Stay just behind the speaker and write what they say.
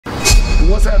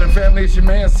What's happening, family? It's your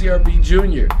man, CRB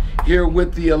Jr. here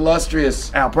with the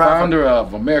illustrious Al Prophet, founder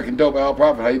of American Dope, Al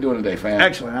Prophet. How you doing today, fam?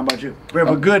 Excellent. How about you? We have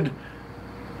a good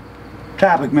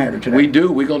topic matter today. We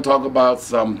do. We're going to talk about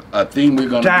a theme we're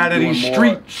going to Tired be of doing these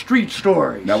more. street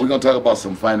stories. Now, we're going to talk about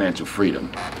some financial freedom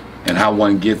and how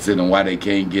one gets it and why they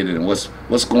can't get it and what's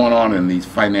going on in these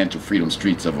financial freedom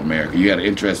streets of America. You got an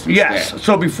interesting stat.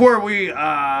 So before we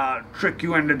trick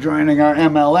you into joining our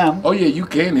MLM. Oh yeah, you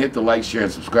can hit the like, share,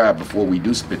 and subscribe before we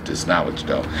do spit this knowledge,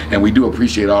 though. And we do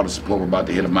appreciate all the support. We're about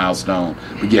to hit a milestone.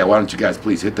 But yeah, why don't you guys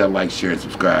please hit that like, share, and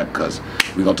subscribe, because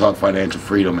we're going to talk financial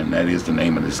freedom, and that is the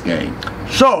name of this game.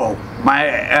 So,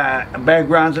 my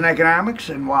background's in economics,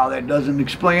 and while that doesn't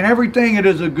explain everything, it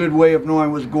is a good way of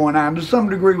knowing what's going on to some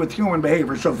degree with human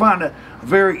behavior. So I found a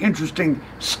very interesting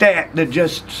stat that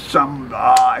just some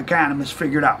economists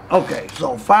figured out. Okay,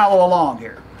 so follow along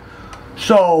here.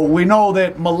 So we know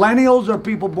that millennials are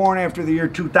people born after the year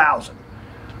 2000.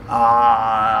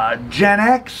 Gen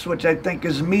X, which I think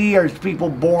is me, are people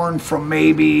born from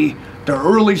maybe the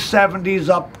early 70s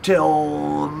up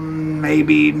till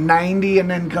maybe 90, and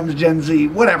then comes Gen Z,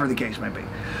 whatever the case may be.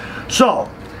 So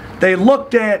they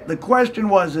looked at, the question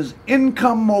was, is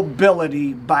income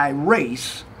mobility by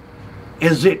race,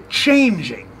 is it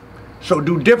changing? So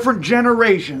do different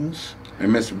generations...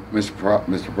 And Mr.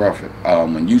 Prophet,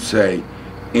 when you say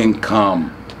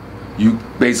income, you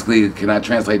basically, can I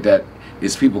translate that?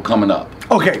 It's people coming up.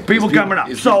 Okay, people coming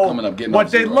up. So coming up, what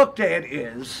they looked at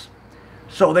is,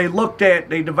 so they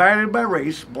divided by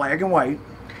race, black and white,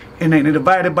 and then they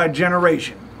divided by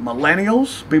generation.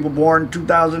 Millennials, people born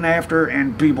 2000 after,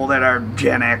 and people that are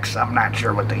Gen X. I'm not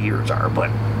sure what the years are,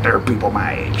 but they're people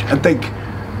my age. I think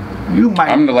you might.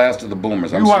 I'm the last of the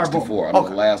boomers. I'm 64. I'm okay.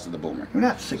 the last of the boomers. You're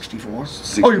not 64.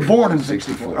 64. Oh, you're born in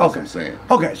 64. 64. Okay. That's what I'm saying.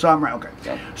 Okay, so I'm right. Okay.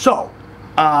 Yeah. So,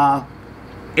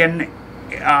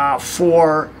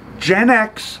 for Gen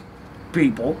X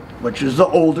people, which is the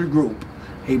older group,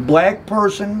 a black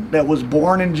person that was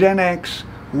born in Gen X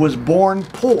was born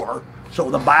poor, so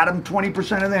the bottom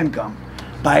 20% of the income.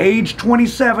 By age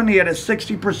 27, he had a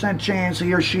 60% chance,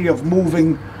 he or she, of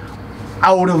moving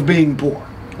out of being poor.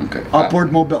 Okay.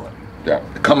 Upward mobility. Yeah.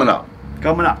 Coming up.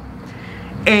 Coming up.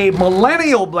 A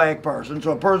millennial black person,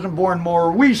 so a person born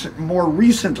more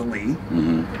recently,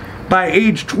 by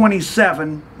age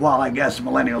 27, well, I guess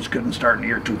millennials couldn't start in the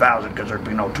year 2000 because there'd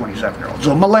be no 27-year-olds.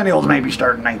 So millennials maybe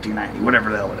start in 1990, whatever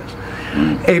the hell it is.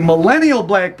 A millennial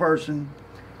black person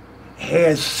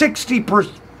has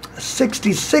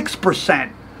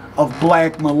 66% of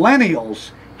black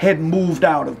millennials had moved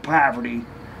out of poverty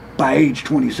by age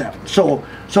 27. So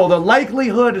the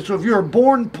likelihood, so if you're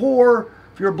born poor,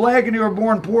 if you're black and you were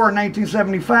born poor in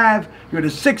 1975, you had a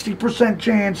 60%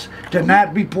 chance to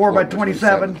not be poor by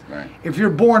 27. Right. If you're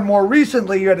born more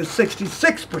recently, you had a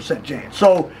 66% chance.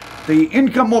 So the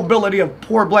income mobility of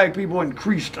poor black people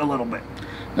increased a little bit.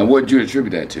 Now, what did you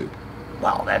attribute that to?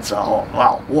 Well, that's a whole,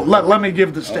 well let me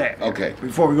give the stat. Okay.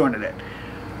 Before we go into that.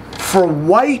 For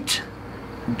white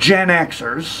Gen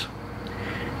Xers,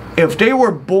 if they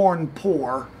were born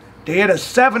poor, they had a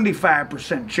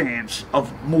 75% chance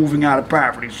of moving out of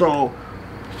poverty. So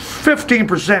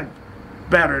 15%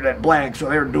 better than black, so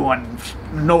they're doing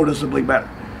noticeably better.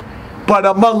 But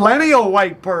a millennial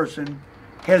white person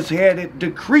has had it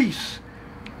decrease.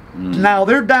 Now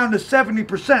they're down to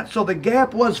 70%, so the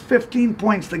gap was 15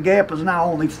 points. The gap is now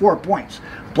only 4 points.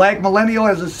 Black millennial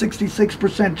has a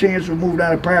 66% chance of moving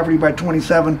out of poverty by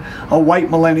 27. A white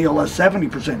millennial a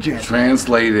 70% chance.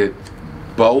 Translated,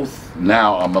 both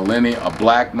now a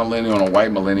black millennial and a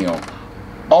white millennial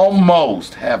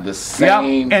almost have the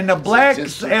same. Yep. And the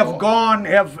blacks have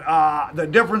the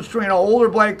difference between an older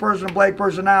black person and a black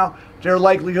person now, their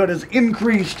likelihood has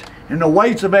increased, and the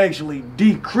whites have actually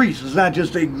decreased. It's not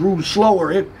just they grew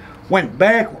slower, it went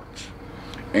backwards.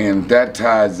 And that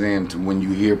ties into when you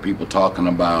hear people talking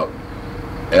about,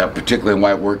 particularly in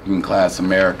white working class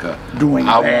America, doing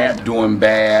bad.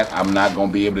 I'm not going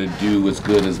to be able to do as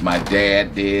good as my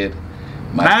dad did.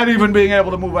 Not even being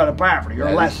able to move out of poverty,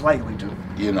 or less likely to.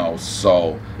 You know,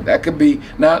 so that could be.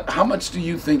 Now, how much do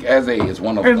you think is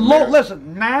one of? And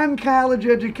listen, non-college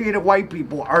educated white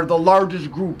people are the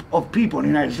largest group of people in the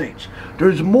United States.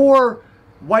 There's more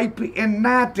white people, and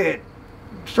not that.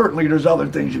 Certainly there's other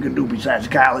things you can do besides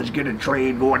college, get a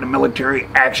trade, go in the military,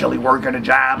 actually work at a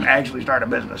job, actually start a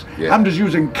business. Yeah. I'm just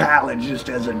using college just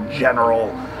as a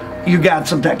general, you got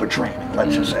some type of training,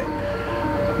 let's just say.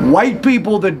 White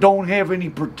people that don't have any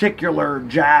particular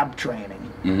job training,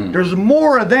 there's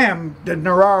more of them than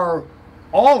there are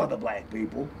all of the black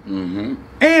people,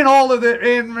 and all of the,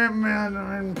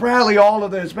 and probably all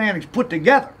of the Hispanics put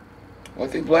together. Well,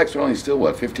 I think blacks are only still,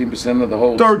 what, 15% of the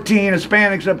whole... 13,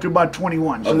 Hispanics up to about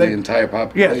 21. So of the entire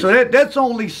population? Yeah, so that's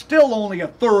still only a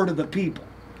third of the people.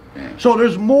 Yeah. So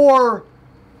there's more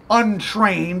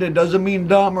untrained, it doesn't mean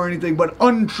dumb or anything, but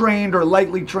untrained or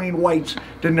lightly trained whites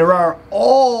than there are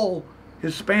all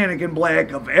Hispanic and black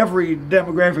of every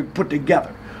demographic put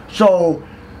together. So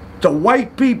the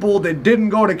white people that didn't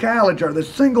go to college are the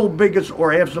single biggest,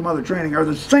 or have some other training, are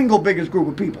the single biggest group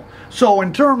of people. So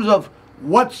in terms of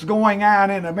what's going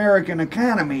on in American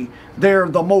economy, they're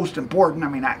the most important. I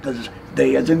mean, not because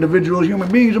they as individual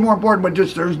human beings are more important, but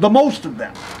just there's the most of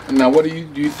them. Now, what do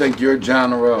you think your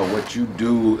genre, or what you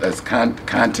do as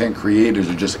content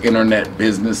creators or just internet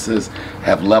businesses,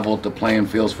 have leveled the playing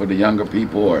fields for the younger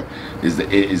people, or is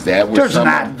that what There's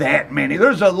not that many.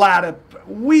 There's a lot of,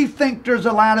 we think there's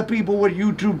a lot of people with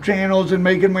YouTube channels and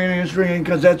making money in streaming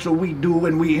because that's what we do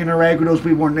and we interact with those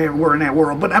people and we're in that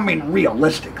world. But I mean,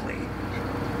 realistically,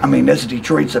 I mean,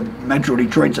 Metro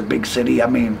Detroit's a big city. I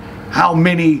mean, how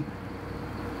many,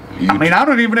 I mean, I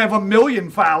don't even have 1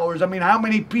 million followers. I mean, how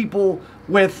many people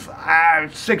with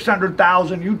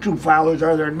 600,000 YouTube followers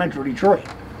are there in Metro Detroit?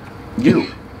 You.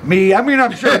 Me. I mean,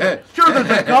 I'm sure there's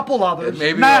a couple others.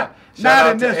 Maybe not in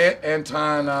to this.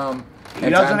 Anton, he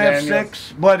doesn't have Daniels.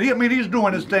 6, but he's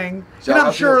doing his thing. Shout And I'm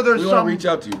out sure to, there's we wanna some reach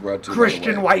out to you, bro, too,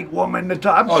 Christian white woman to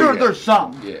talk. I'm Oh, sure yeah. there's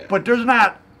some, Yeah. but there's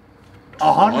not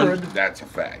 100. That's a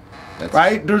fact. That's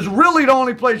Right? There's really the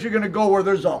only place you're going to go where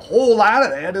there's a whole lot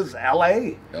of that is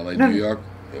L.A. L.A., New York,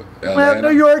 Well, Atlanta.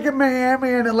 New York and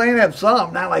Miami and Atlanta have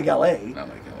some, not like L.A. Not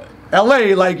like L.A.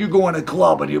 L.A., like you go in a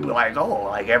club and you'll be like, oh,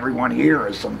 like everyone here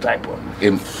is some type of...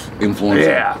 Influencer.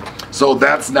 Yeah. So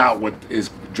that's not what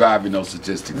is driving those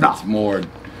statistics. No. It's more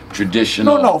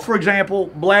traditional. No. For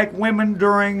example, black women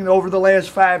over the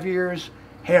last 5 years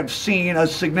have seen a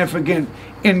significant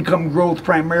income growth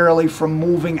primarily from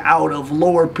moving out of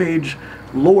lower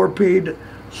paid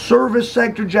service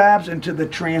sector jobs into the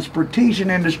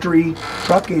transportation industry,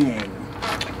 trucking.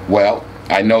 Well,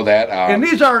 I know that. And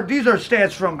these are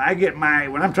stats from,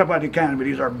 when I'm talking about the economy,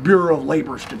 these are Bureau of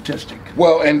Labor statistics.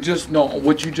 Well, and just know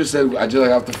what you just said. I just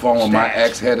got off the phone with my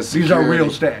ex-head of security. These are real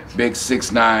stats. Big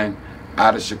 6'9",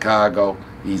 out of Chicago.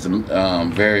 He's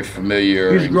very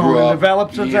familiar. He's grown and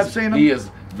developed since I've seen him? He is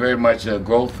very much a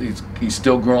growth. He's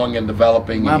still growing and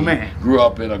developing. My He man. grew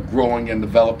up in a growing and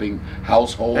developing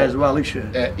household. As well he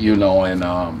should.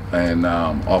 And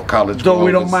off college. Though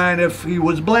we don't growers. mind if he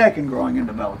was black and growing and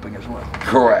developing as well.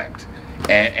 Correct.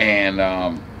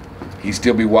 And he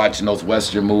still be watching those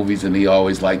Western movies, and he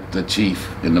always liked the Chief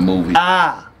in the movie.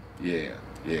 Ah. Yeah,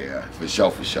 for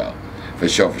sure.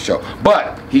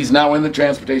 But he's now in the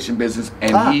transportation business,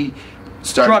 and he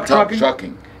started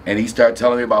trucking. And he started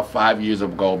telling me about 5 years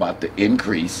ago about the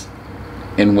increase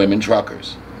in women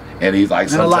truckers. And he's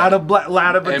like, And a lot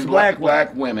of it's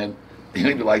black women.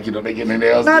 He'd be like, they get in their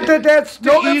nails. Not that that's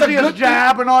the easiest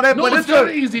job and all that, No, but it's it's not a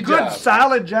an easy good, job.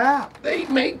 solid job. They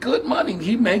make good money.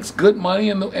 He makes good money,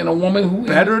 and a woman who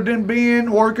Better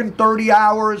than working 30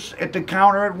 hours at the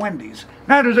counter at Wendy's.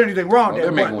 Not that there's anything wrong they're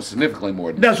there, making but significantly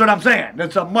more than that's what I'm saying.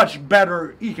 That's a much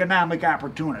better economic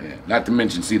opportunity. Yeah, not to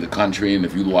mention see the country, and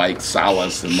if you like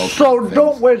solace and most So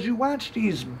things. as you watch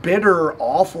these bitter,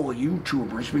 awful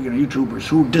YouTubers, speaking of YouTubers,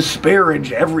 who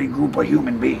disparage every group of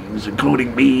human beings,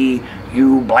 including me,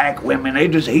 you, black women, they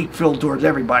just hate-filled towards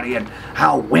everybody, and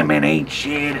how women ain't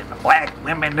shit, and black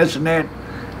women, this and that.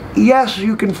 Yes,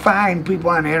 you can find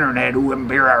people on the internet who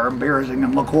are embarrassing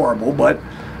and look horrible, but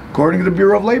according to the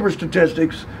Bureau of Labor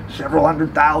statistics, several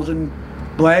 100,000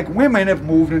 black women have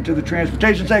moved into the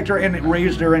transportation sector and it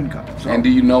raised their income. So, And do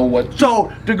you know what?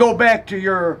 so to go back to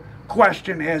your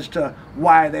question as to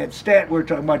why that stat we're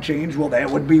talking about changed, well, that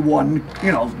would be one,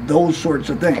 those sorts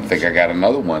of things. I think I got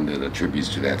another one that attributes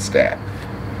to that stat.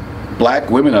 Black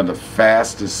women are the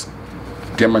fastest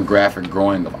demographic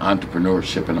growing of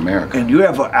entrepreneurship in America. And you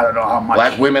have, I don't know how much.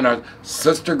 Black women are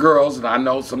sister girls, and I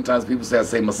know sometimes people say I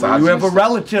say misogynist. You have a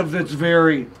relative that's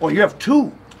you have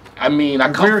two. I mean,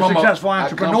 I come very from successful I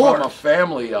come entrepreneurs. from a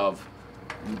family of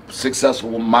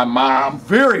successful. My mom,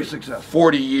 Very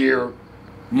successful. 40-year.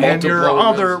 And your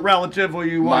other relative, who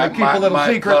you want to keep a little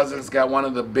secret. My cousin's got one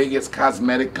of the biggest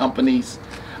cosmetic companies.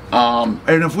 And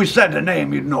if we said the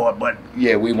name, you'd know it, but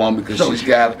Yeah, we won't because So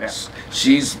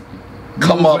she's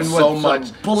come up Moving so with much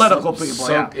some political people,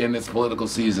 yeah. in this political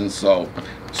season, so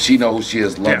she knows who she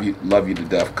is. Love you to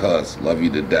death, cuz love you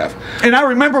to death. And I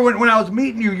remember when I was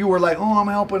meeting you, you were like, "Oh, I'm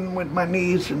helping with my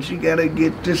niece, and she got to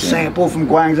get this sample from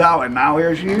Guangzhou," and now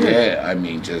here she is. Yeah, I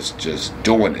mean, just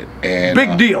doing it, and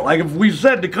Big deal. Like if we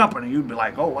said the company, you'd be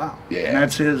like, "Oh wow." Yeah. And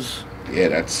that's his. Yeah,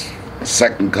 that's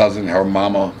second cousin. Her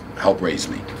mama helped raise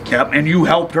me. Yep, and you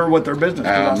helped her with her business.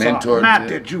 'Cause I saw it. Mentored Not her.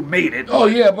 that you made it. Oh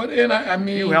yeah, but and I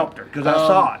mean You helped her because I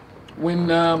saw it. When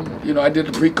you know, I did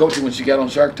the pre-coaching when she got on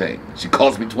Shark Tank. She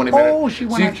calls me 20 minutes. Oh, she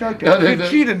went on Shark Tank.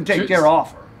 She didn't take their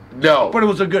offer. No, But it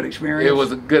was a good experience. it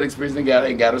was a good experience.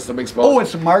 They got her some exposure. Oh,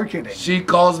 it's marketing. She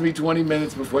calls me 20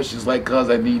 minutes before. She's like, "Cuz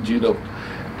I need you to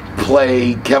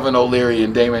play Kevin O'Leary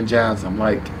and Damon Johnson." I'm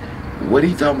like, "What are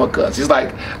you talking about, cuz?" She's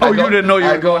like, Oh, you didn't know you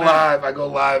were I go going out. live. I go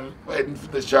live in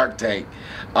the Shark Tank.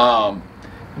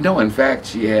 No, in fact,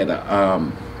 she had a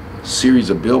series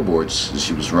of billboards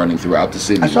she was running throughout the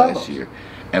city I saw last those. year,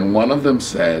 and one of them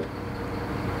said,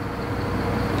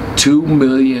 "2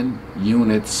 million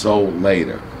units sold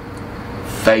later.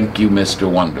 Thank you, Mr.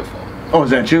 Wonderful." Oh, is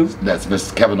that you? That's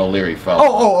Mr. Kevin O'Leary fellow.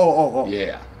 Oh.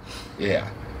 Yeah, yeah.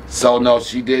 So no,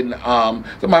 she didn't.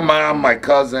 So my mom, my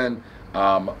cousin,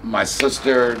 my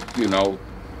sister, you know,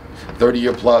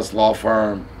 30-year plus law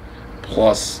firm,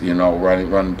 plus you know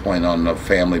running point on the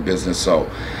family business. So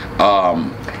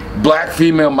black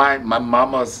female, my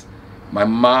mama's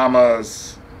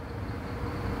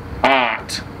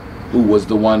aunt, who was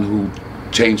the one who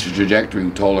changed the trajectory,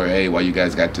 who told her, "Hey, while you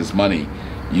guys got this money,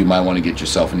 you might want to get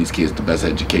yourself and these kids the best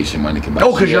education money can buy."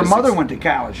 Oh, because She your had mother six- went to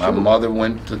college, My too. mother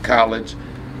went to college,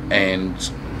 and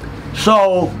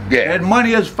So, Yeah. that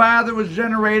money his father was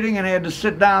generating and had to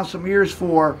sit down some years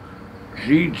for,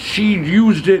 she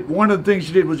used it. One of the things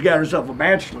she did was got herself a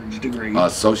bachelor's degree.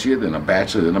 associate and a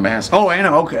bachelor and a master. Oh, I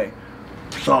know, okay.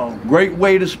 So, great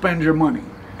way to spend your money.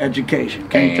 Education.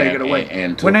 Can't take it away.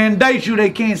 and to- when they indict you, they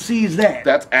can't seize that.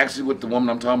 That's actually what the woman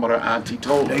I'm talking about, her auntie,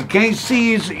 told her. They can't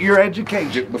seize your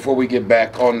education. Before we get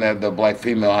back on that, the black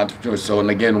female entrepreneur. So, and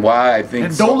again, why I think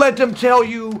And so- don't let them tell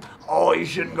you, oh, you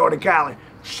shouldn't go to college.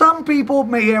 Some people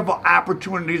may have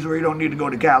opportunities where you don't need to go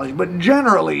to college, but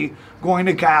generally, going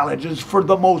to college is, for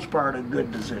the most part, a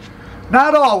good decision.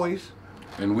 Not always.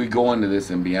 And we go into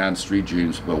this in Beyond Street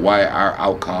Dreams, but why our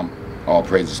outcome, all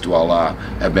praises to Allah,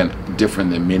 have been different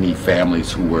than many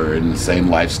families who were in the same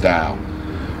lifestyle,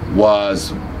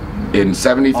 was in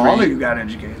 73. All of you got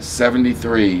educated.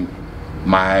 73,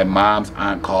 my mom's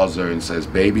aunt calls her and says,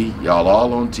 "Baby, y'all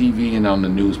all on TV and on the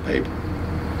newspaper.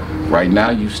 Right now,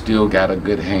 you still got a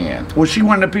good hand Was she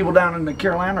one of the people down in the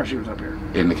Carolina or she was up here?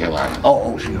 in the Carolinas."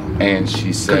 Oh, she was. And she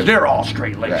Because said, they're all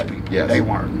straight-laced Right, people. yes. They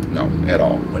weren't. "No, at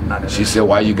all." But none of She that said,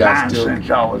 "Why you guys still, nonsense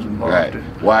y'all was involved right? in.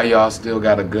 Why y'all still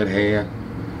got a good hand?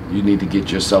 You need to get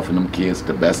yourself and them kids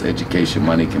the best education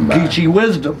money can buy." Geechee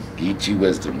wisdom. Geechee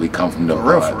wisdom. We come from the For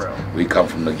real, hoods. for real. We come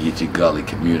from the Geechee Gully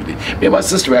community. Me and my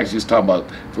sister actually was talking about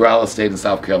real estate in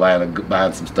South Carolina,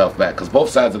 buying some stuff back, because both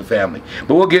sides of the family.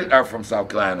 But we'll get our from South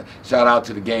Carolina. Shout out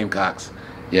to the Gamecocks.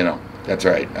 You know, that's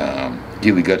right.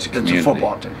 Gilly Gutcher community. It's a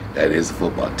football team. That is a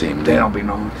football team. They don't be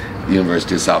known.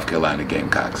 University of South Carolina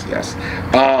Gamecocks, yes.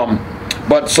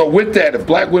 But so with that, if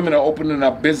black women are opening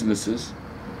up businesses,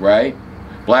 right?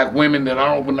 Black women that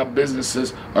aren't opening up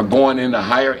businesses are going into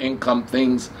higher income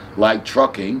things like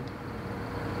trucking.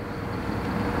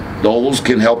 Those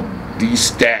can help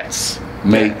these stats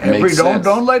make sense.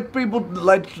 Don't let people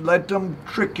let them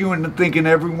trick you into thinking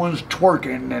everyone's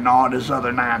twerking and all this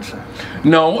other nonsense.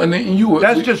 No, and then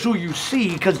That's just who you see,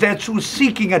 because that's who's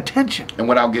seeking attention. and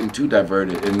without getting too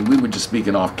diverted, and we were just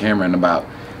speaking off camera and about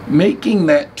making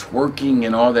that twerking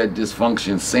and all that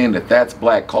dysfunction, saying that that's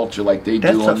black culture like they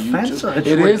That's do on offensive. YouTube. It's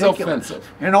It is ridiculous.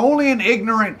 offensive. And only an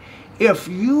ignorant, if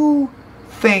you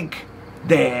think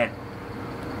that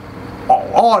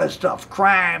all this stuff,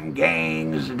 crime,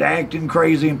 gangs, and acting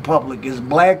crazy in public is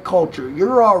black culture,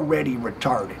 you're already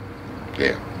retarded.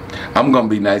 Yeah. I'm going to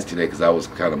be nice today because I was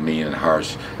kind of mean and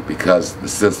harsh because the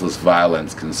senseless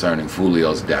violence concerning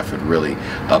Fulio's death had really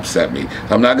upset me.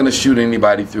 I'm not going to shoot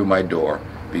anybody through my door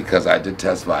because I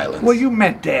detest violence. Well, you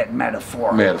meant that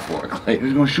metaphorically. Metaphorically.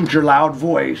 You're going to shoot your loud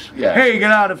voice. Yeah. Hey, get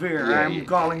out of here. Yeah, I'm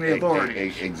calling the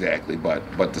authorities. Exactly, but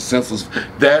the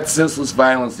senseless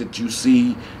violence that you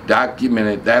see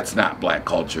documented, that's not black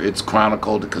culture. It's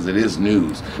chronicled because it is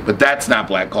news, but that's not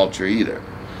black culture either.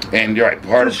 And you're right,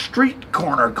 part It's of street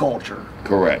corner culture.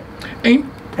 correct. And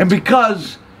And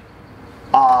because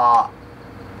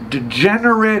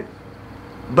degenerate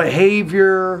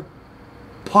behavior,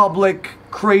 public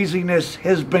craziness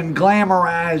has been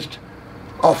glamorized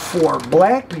for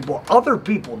black people, other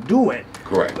people do it.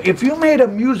 correct. If you made a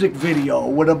music video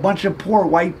with a bunch of poor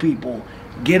white people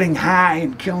getting high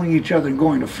and killing each other and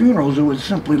going to funerals, it would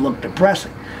simply look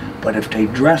depressing. But if they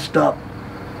dressed up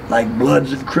like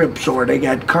Bloods and Crips or they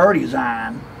got Cardis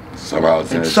on, Somehow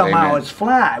it's and somehow entertainment. it's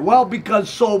fly. Well, because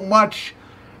so much,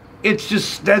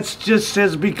 that's just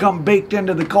has become baked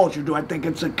into the culture. Do I think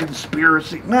it's a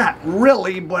conspiracy? Not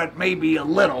really, but maybe a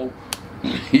little.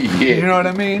 Yeah. You know what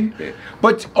I mean? Yeah.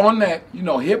 But on that,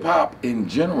 hip hop in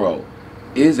general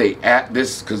is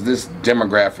this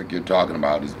demographic you're talking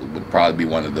about would probably be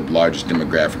one of the largest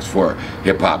demographics for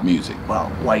hip hop music. Well,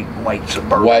 white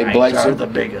suburbanites White blacks are the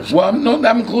biggest. Well,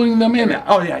 I'm including them in it.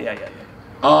 Oh yeah.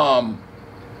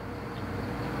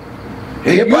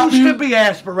 It Hip-hop used to be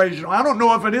aspirational. I don't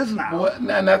know if it is now. Well,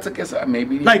 and that's I guess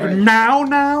maybe you're Like right. now,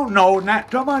 no, not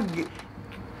talking about.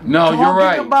 No, you're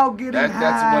right. About getting that's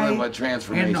high one of a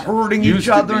transformation. and hurting Used each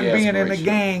to other be and being in a aspirational.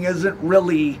 gang isn't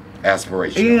really.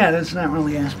 Aspirational. Yeah, that's not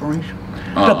really aspirational.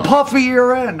 The Puffy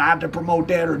era, and not to promote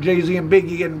that, or Jay-Z and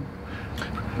Biggie, and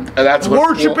That's what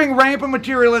worshiping rampant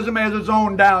materialism has its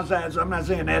own downsides. I'm not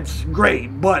saying that's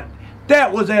great, but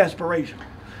that was aspirational.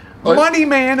 But- Money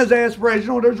Man is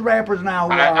aspirational. There's rappers now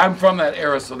who are. I'm from that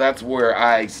era, so that's where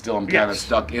I still am kind of Yes.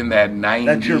 stuck in that 90s.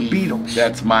 That's your Beatles.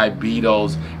 That's my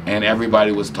Beatles, and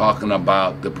everybody was talking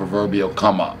about the proverbial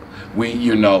come up.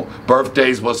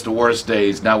 Birthdays was the worst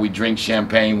days. Now we drink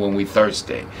champagne when we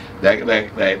thirsty.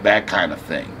 That kind of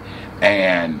thing.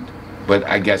 But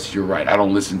I guess you're right. I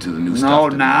don't listen to the new stuff. No,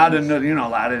 to be not honest. a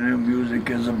lot of new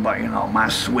music is about my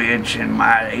Switch and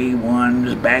my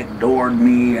A1 backdoored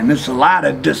me, and it's a lot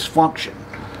of dysfunction.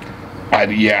 I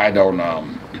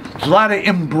don't. It's a lot of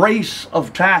embrace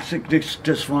of toxic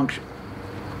dysfunction.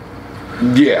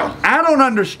 Yeah. I don't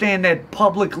understand that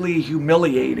publicly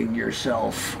humiliating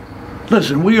yourself.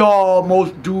 Listen, we all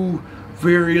most do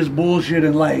various bullshit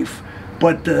in life,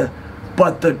 but the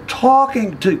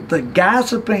talking to the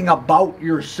gossiping about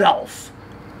yourself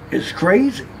is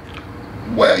crazy.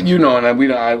 Well, and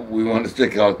we want to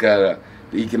stick out kind of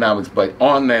the economics, but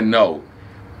on that note,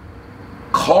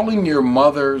 calling your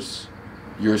mothers,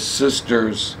 your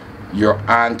sisters, your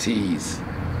aunties,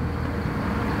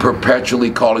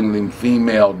 perpetually calling them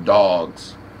female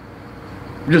dogs.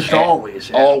 Just always.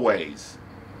 Yeah. Always.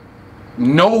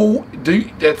 No,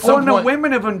 at some the point,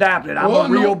 women have adopted. I'm a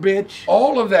real bitch.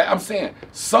 All of that, I'm saying,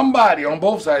 somebody on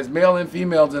both sides, male and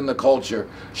females in the culture,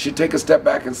 should take a step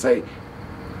back and say,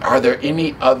 are there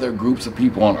any other groups of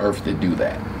people on earth that do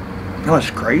that? No, it's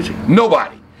crazy.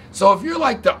 Nobody. So if you're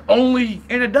like the only...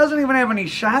 And it doesn't even have any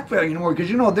shock value anymore, because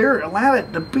there are a lot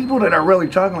of the people that are really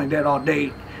talking like that all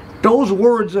day, those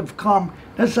words have come,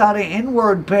 that's how the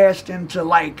N-word passed into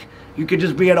like, you could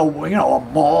just be at a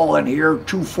mall and hear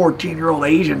two 14-year-old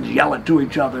Asians yelling to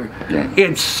each other. Yeah.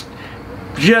 It's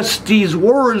just these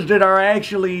words that are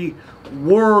actually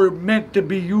were meant to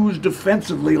be used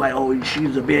defensively, like, oh,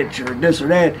 she's a bitch or this or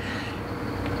that.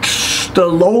 The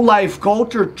low-life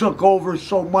culture took over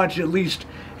so much, at least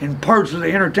in parts of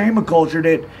the entertainment culture,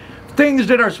 that things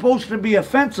that are supposed to be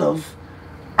offensive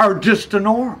are just the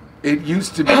norm. It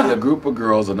used to be a group of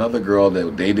girls, another girl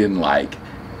that they didn't like,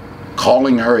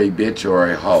 calling her a bitch or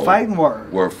a hoe. Fighting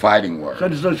word. Were fighting words. So I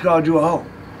just called you a hoe.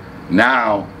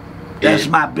 Now, That's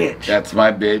my bitch. That's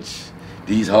my bitch.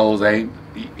 These hoes ain't.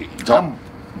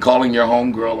 Calling your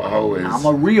homegirl a hoe is. I'm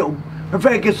a real. In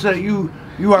fact, it's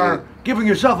you are giving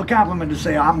yourself a compliment to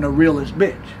say I'm the realest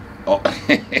bitch. Oh,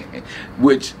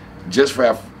 which, just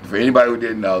for anybody who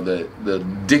didn't know, the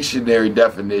dictionary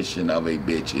definition of a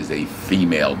bitch is a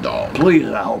female dog. Please,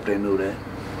 I hope they knew that.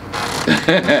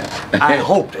 I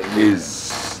hope they knew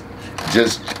is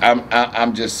just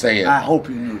I'm just saying. I hope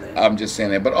you knew that. I'm just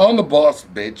saying that. But on the boss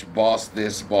bitch, boss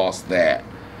this, boss that.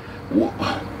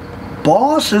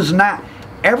 Boss is not.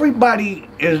 Everybody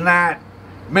is not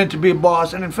meant to be a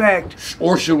boss, and in fact,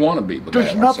 or should want to be. But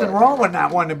there's nothing wrong with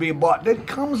not wanting to be a boss. That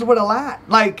comes with a lot.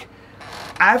 Like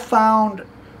I found,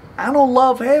 I don't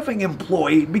love having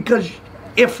employees because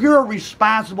if you're a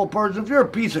responsible person, if you're a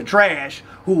piece of trash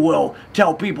who will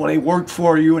tell people they work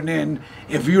for you, and then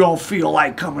if you don't feel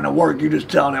like coming to work, you just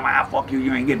tell them, fuck you,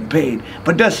 you ain't getting paid.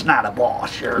 But that's not a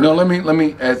boss, sure. No, let me.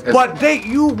 But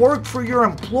you work for your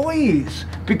employees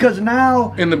because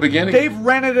now in the beginning they've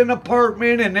rented an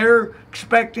apartment and they're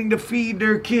expecting to feed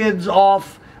their kids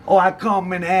off. Oh, I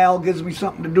come and Al gives me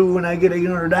something to do and I get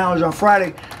 $800 on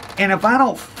Friday, and if I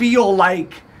don't feel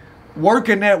like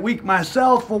working that week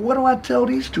myself, well, what do I tell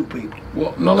these two people?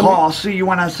 Well, no, I'll see you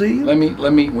when I see you. Let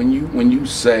me when you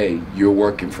say you're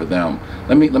working for them,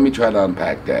 let me try to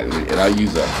unpack that, and I'll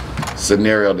use a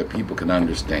scenario that people can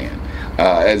understand.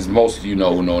 As most of you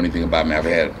know who know anything about me, I've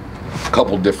had a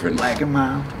couple different Black and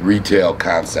mild retail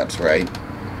concepts, right?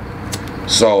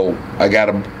 So I got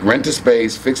to rent a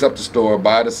space, fix up the store,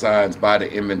 buy the signs, buy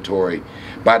the inventory.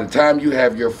 By the time you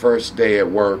have your first day at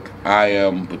work, I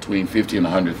am between $50,000 and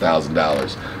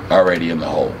 $100,000 already in the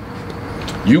hole.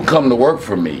 You come to work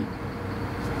for me.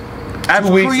 I've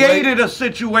created a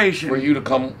situation for you to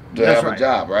come to That's have right. a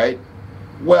job, right?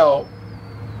 Well,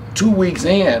 2 weeks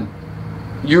in,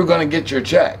 you're going to get your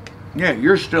check. Yeah,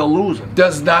 you're still losing.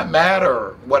 Does not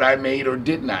matter what I made or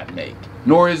did not make.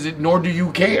 Nor do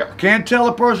you care. Can't tell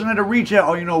a person at a retail,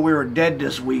 oh, you know, we were dead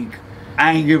this week.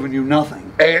 I ain't giving you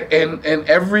nothing. And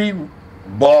every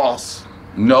boss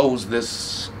knows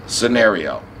this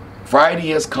scenario. Friday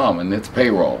has come and it's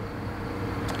payroll.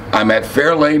 I'm at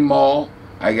Fairlane Mall.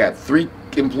 I got 3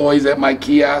 employees at my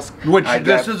kiosk. Which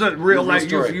this is a real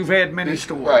life. You've had many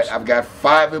stores. Right. I've got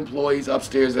 5 employees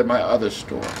upstairs at my other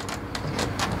store.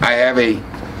 I have a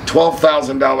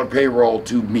 $12,000 payroll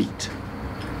to meet.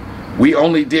 We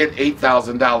only did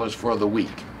 $8,000 for the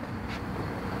week.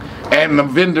 And the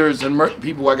vendors and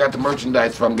people I got the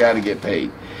merchandise from got to get paid.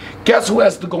 Guess who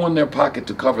has to go in their pocket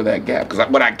to cover that gap? Because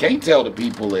what I can't tell the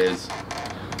people is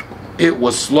it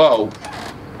was slow.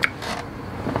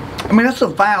 I mean, that's a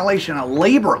violation of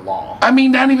labor law. I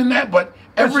mean, not even that, but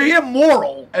It's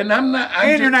immoral. And I'm not.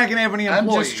 You're not going to have any employees.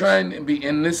 I'm just trying to be,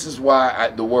 and this is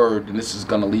why the word, and this is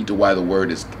going to lead to why the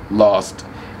word is lost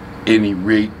any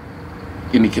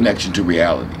connection to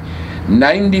reality.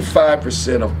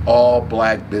 95% of all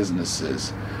black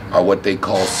businesses are what they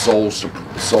call sole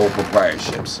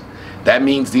proprietorships. That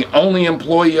means the only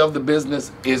employee of the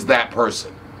business is that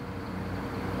person.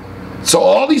 So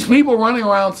all these people running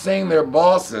around saying they're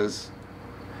bosses,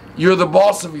 you're the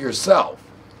boss of yourself.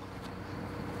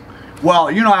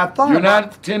 Well, you know, I thought you're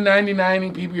not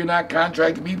 1099ing people. You're not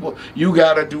contracting people. You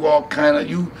got to do all kind of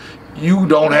you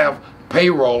don't have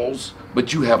payrolls,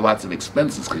 but you have lots of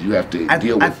expenses because you have to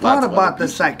deal with. I thought about the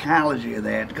psychology of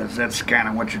that because that's kind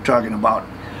of what you're talking about.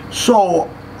 So,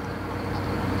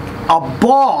 a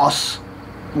boss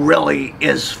really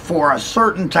is for a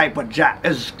certain type of job.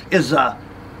 Is a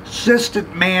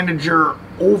assistant manager,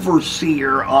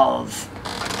 overseer of.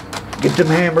 Get them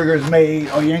hamburgers made.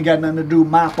 Oh, you ain't got nothing to do.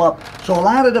 Mop up. So a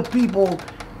lot of the people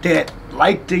that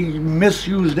like to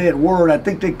misuse that word, I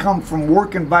think they come from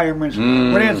work environments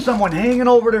where they have someone hanging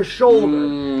over their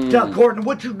shoulder. Tell Gordon,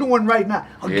 what you doing right now?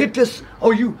 Oh, get this.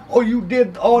 Oh, you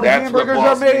did all the hamburgers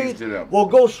are made. Well,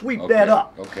 go sweep that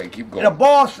up. Okay, keep going. The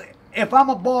boss. If I'm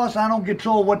a boss, I don't get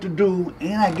told what to do,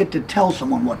 and I get to tell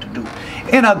someone what to do.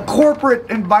 In a corporate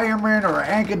environment or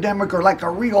academic or like a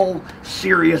real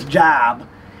serious job,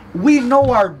 we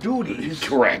know our duties.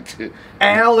 Correct.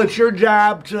 Al, it's your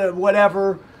job to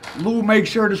whatever. Lou, make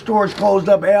sure the store's closed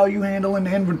up. Al, you handling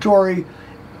the inventory.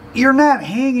 You're not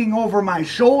hanging over my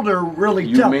shoulder really.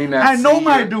 I know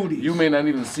my duties. You may not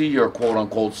even see your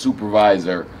quote-unquote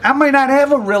supervisor. I may not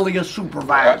have a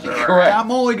supervisor. Correct.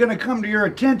 I'm only going to come to your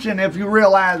attention if you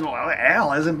realize, well,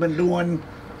 Al hasn't been doing...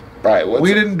 Right.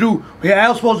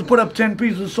 Al's supposed to put up 10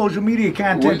 pieces of social media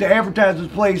content to advertise his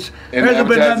place. There hasn't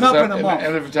been done up in a month.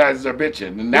 And advertisers are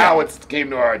bitching. And now it came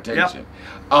to our attention.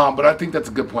 Yep. But I think that's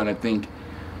a good point. I think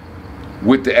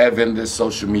with the advent of this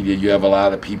social media, you have a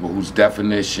lot of people whose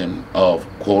definition of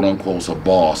quote unquote a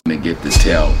boss, and they get to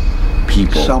tell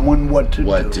people someone what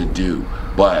to do.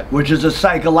 But which is a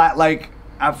cycle. Like,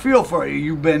 I feel for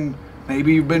you.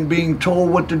 Maybe you've been being told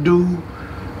what to do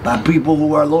by people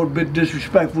who are a little bit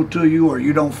disrespectful to you, or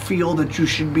you don't feel that you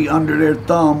should be under their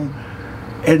thumb,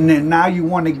 and then now you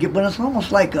want to get, but it's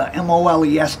almost like a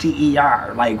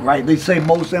MOLESTER, like, right? They say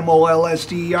most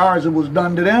MOLSTERs, it was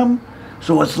done to them,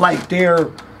 so it's like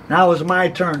now it's my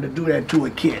turn to do that to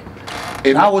a kid.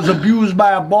 I was abused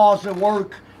by a boss at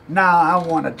work, now I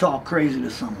want to talk crazy to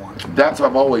someone. That's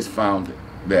what I've always found,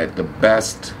 that the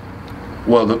best,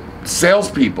 the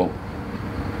salespeople.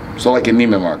 So like in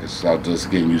Neiman Marcus, I'll just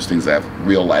again use things that have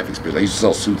real life experience. I used to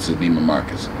sell suits at Neiman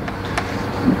Marcus.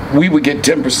 We would get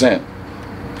 10%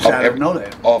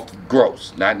 off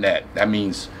gross, not net. That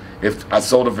means if I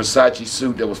sold a Versace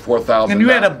suit that was $4,000. And you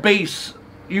had a base,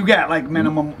 you got like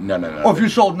minimum. No. Or if you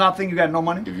sold nothing, you got no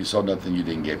money? If you sold nothing, you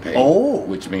didn't get paid. Oh.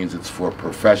 Which means it's for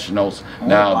professionals.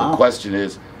 Now the question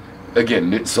is,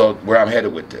 again, so where I'm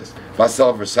headed with this. If I sell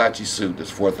a Versace suit that's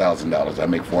 $4,000, I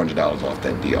make $400 off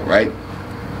that deal, right?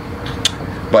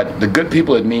 But the good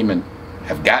people at Neiman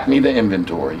have got me the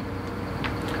inventory.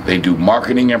 They do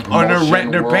marketing and promotion.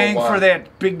 They're paying for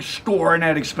that big store in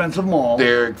that expensive mall.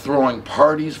 They're throwing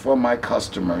parties for my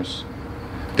customers.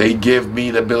 They give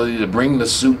me the ability to bring the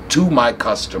suit to my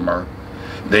customer.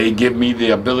 They give me the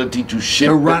ability to ship.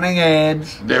 They're running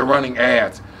ads. They're running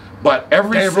ads. But they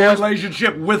have a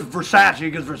relationship with Versace,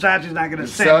 because Versace's not going to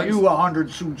send you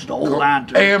 100 suits to hold on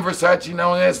to. And Versace,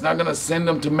 it's not going to send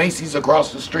them to Macy's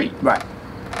across the street. Right.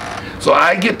 So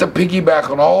I get to piggyback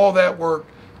on all that work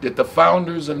that the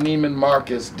founders of Neiman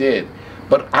Marcus did.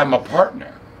 But I'm a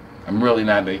partner. I'm really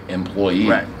not an employee.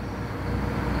 Right.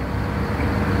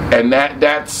 And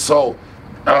that's so...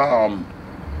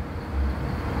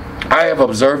 I have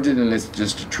observed it, and it's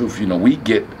just the truth. You know, we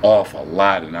get off a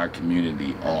lot in our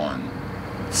community on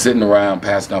sitting around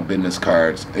passing out business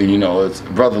cards. And, you know, it's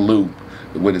Brother Lou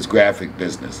with his graphic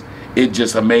business. It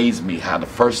just amazed me how the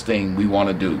first thing we want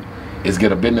to do is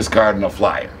get a business card and a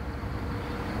flyer.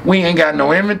 We ain't got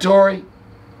no inventory.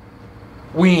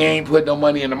 We ain't put no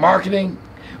money into marketing.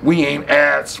 We ain't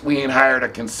asked, we ain't hired a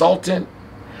consultant,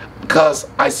 because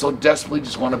I so desperately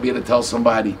just want to be able to tell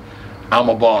somebody I'm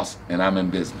a boss and I'm in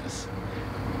business.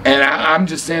 And I'm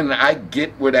just saying that I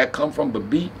get where that come from, but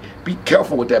be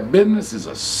careful with that. Business is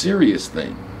a serious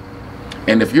thing.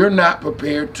 And if you're not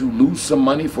prepared to lose some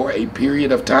money for a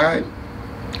period of time,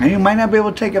 and you might not be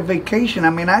able to take a vacation. I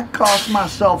mean, I cost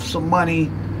myself some money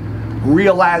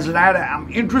realizing that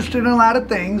I'm interested in a lot of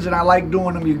things and I like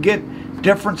doing them. You get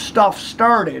different stuff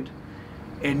started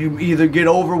and you either get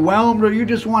overwhelmed or you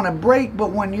just want a break.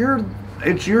 But when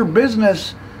it's your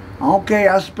business, okay,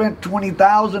 I spent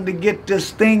 $20,000 to get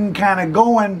this thing kind of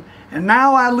going, and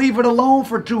now I leave it alone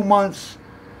for 2 months.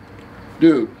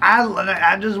 Dude,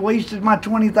 I just wasted my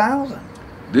 $20,000.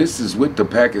 This is with the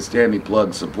Pakistani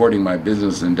plug supporting my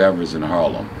business endeavors in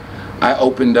Harlem. I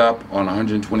opened up on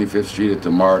 125th Street at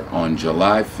the Mart on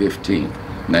July 15th,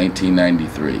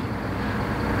 1993.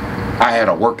 I had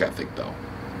a work ethic though,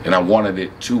 and I wanted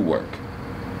it to work.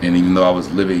 And even though I was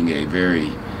living a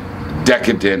very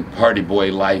decadent party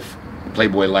boy life,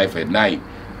 playboy life at night,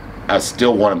 I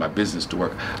still wanted my business to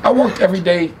work. I worked every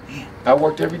day. I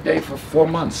worked every day for 4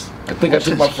 months. I think I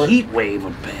took my first heat wave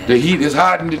of bad. The heat is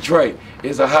hot in Detroit.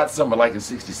 It's a hot summer, like in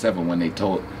 '67 when they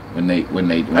There's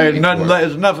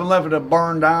nothing left to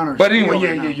burn down or. But anyway,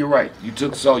 yeah, you're right. You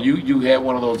had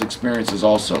one of those experiences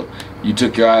also. You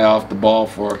took your eye off the ball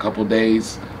for a couple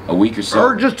days, a week or so.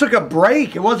 Or just took a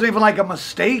break. It wasn't even like a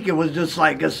mistake. It was just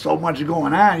like there's so much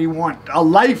going on. You want a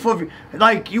life of,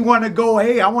 like, you want to go,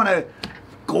 hey, I want to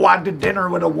go out to dinner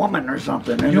with a woman or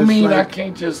something. And you mean like, I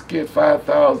can't just get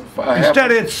 5,000?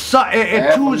 Instead, it's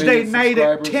Tuesday night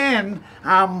at 10.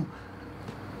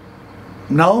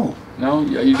 No. No,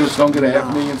 you just don't get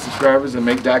 500,000 subscribers and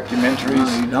make documentaries.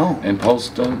 No, you don't. And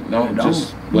post them. No, you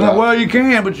just don't. Well, you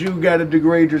can, but you got to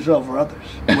degrade yourself for others,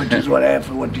 which is what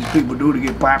these people do to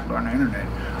get popular on the internet.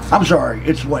 I'm sorry,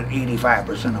 it's what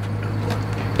 85% of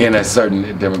them do. In a certain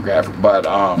demographic, but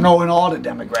no, in all the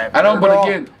demographics. I don't. But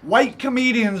again, white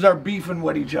comedians are beefing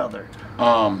with each other.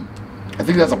 I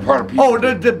think that's a part of people. Oh,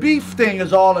 the beef thing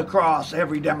is all across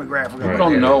every demographic. People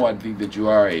don't know. I think that you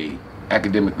are a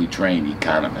academically trained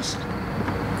economist,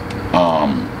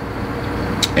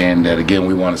 and that again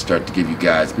we want to start to give you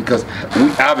guys, because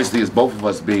we obviously, as both of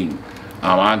us being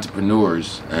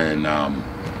entrepreneurs, and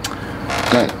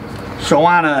so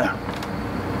on a,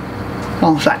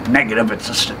 well, it's not negative, it's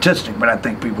a statistic, but I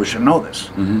think people should know this.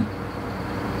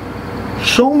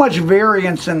 So much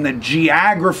variance in the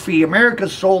geography.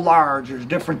 America's so large, there's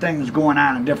different things going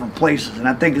on in different places, and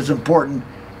I think it's important.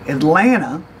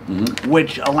 Atlanta,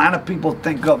 which a lot of people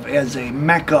think of as a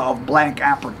mecca of black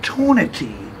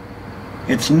opportunity,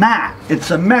 it's not. It's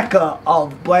a mecca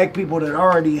of black people that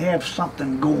already have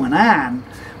something going on.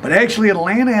 But actually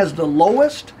Atlanta has the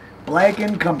lowest black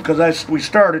income, because we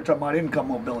started talking about income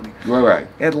mobility. Right.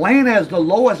 Atlanta has the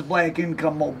lowest black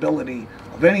income mobility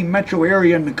of any metro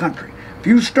area in the country. If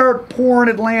you start poor in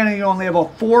Atlanta, you only have a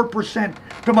 4%, talking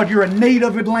about you're a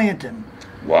native Atlantan.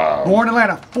 Wow. Born in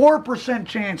Atlanta, 4%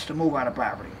 chance to move out of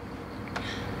poverty.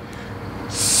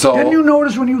 So didn't you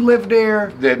notice when you lived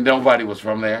there that nobody was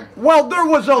from there? Well, there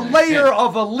was a layer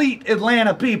of elite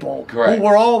Atlanta people. Correct. Who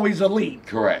were always elite.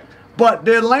 Correct. But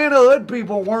the Atlanta hood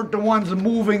people weren't the ones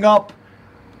moving up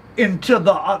into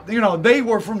the, they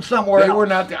were from somewhere else. They were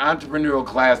not the entrepreneurial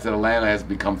class that Atlanta has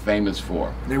become famous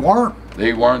for. They weren't.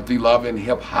 They weren't the love and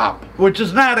hip hop. Which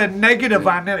is not a negative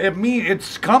on it.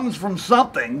 It comes from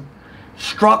something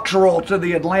structural to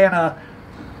the Atlanta.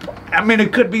 I mean,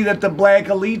 it could be that the black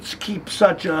elites keep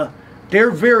they're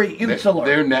very insular.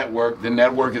 The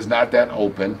network is not that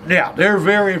open. Yeah, they're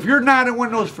very, if you're not in one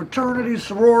of those fraternities,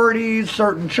 sororities,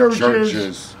 certain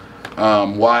churches.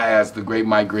 Why, as the great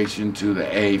migration to the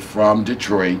A from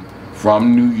Detroit,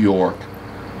 from New York,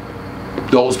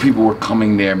 those people were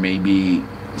coming there maybe,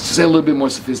 let's just say, a little bit more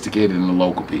sophisticated than the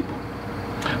local people.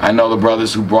 I know the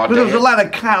brothers who brought. But there's a lot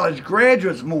of college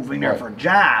graduates moving there for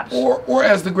jobs. Or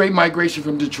as the great migration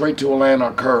from Detroit to Atlanta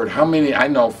occurred, I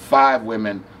know 5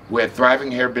 women who had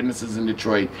thriving hair businesses in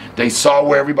Detroit. They saw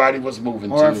where everybody was moving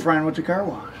to. Or a friend with the car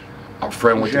wash. A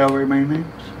friend with the... Shall we remain names?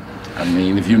 I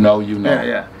mean, if you know, you know.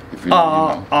 Yeah. If you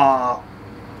know, you know.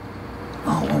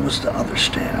 What was the other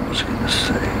stat I was going to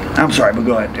say? I'm sorry, but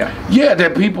go ahead. Yeah,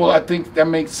 that people, I think that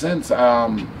makes sense.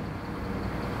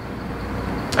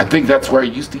 I I think that's where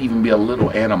it used to even be a little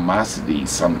animosity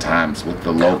sometimes with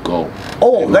the local.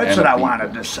 Oh, that's what I people,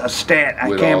 wanted. A stat I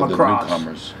with came all the across.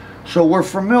 newcomers. So we're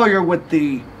familiar with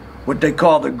what they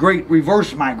call the Great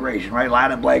Reverse Migration, right? A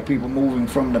lot of black people moving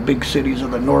from the big cities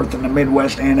of the North and the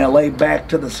Midwest and LA back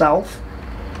to the South.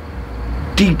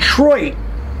 Detroit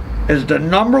is the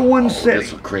 #1 city.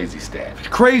 That's a crazy stat.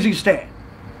 Crazy stat.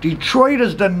 Detroit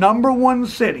is the #1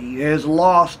 city. It has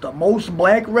lost the most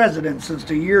black residents since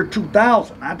the year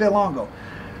 2000, not that long ago.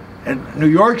 And New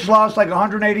York's lost like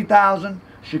 180,000.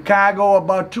 Chicago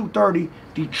about 230.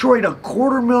 Detroit,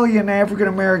 250,000 African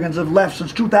Americans have left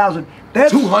since 2000.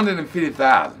 That's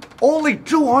 250,000. only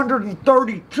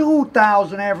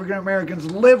 232,000 African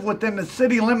Americans live within the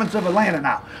city limits of Atlanta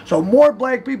now. So more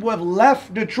black people have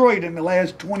left Detroit in the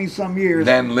last 20-some years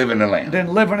Then live in Atlanta.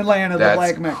 than live in Atlanta, the black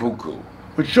That's Mecca. cuckoo.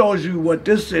 Which shows you what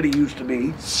this city used to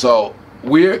be. So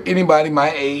we're anybody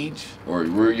my age or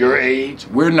we're your age.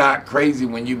 We're not crazy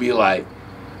when you be like,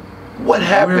 what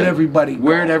happened? Where'd everybody go?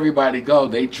 Where'd everybody go?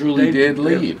 They truly did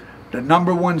leave. The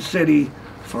 #1 city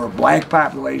for black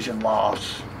population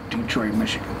loss, Detroit,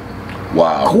 Michigan.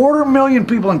 Wow. 250,000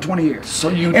 people in 20 years. So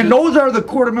you and just- those are the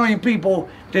 250,000 people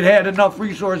that had enough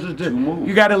resources to move.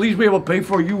 You got to at least be able to pay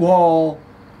for a U-Haul,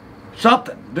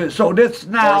 something. So this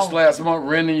now. First last month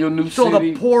renting your new So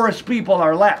city. the poorest people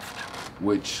are left.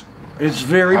 Which It's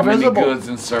very how visible. many goods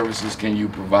and services can you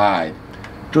provide?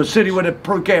 To a city with a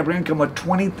per capita income of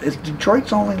 20,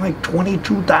 Detroit's only like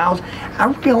 22,000. I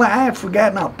had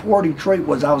forgotten how poor Detroit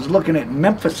was. I was looking at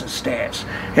Memphis' stats.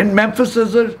 And Memphis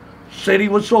is a city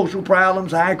with social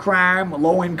problems, high crime,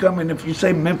 low income. And if you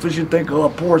say Memphis, you think of a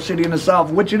poor city in the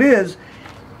South, which it is.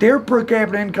 Their per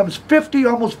capita income's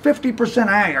almost 50%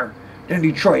 higher than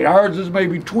Detroit. Ours is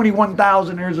maybe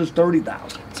 21,000. Theirs is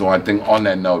 30,000. So I think on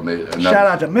that note, another, Shout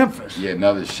out to Memphis. Yeah,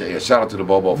 shout out to the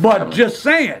Bobo But family. just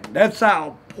saying, that's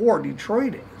how poor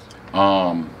Detroit is.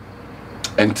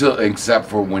 Except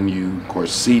for when you, of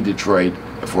course, see Detroit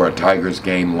for a Tigers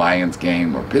game, Lions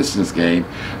game, or Pistons game,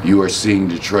 you are seeing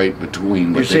Detroit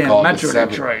between what You're they call seeing the Metro 7.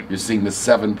 Detroit. You're seeing the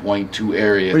 7.2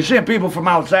 area. We're seeing people from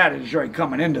outside of Detroit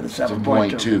coming into the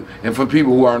 7.2. 7.2. And for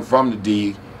people who aren't from the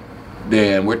D,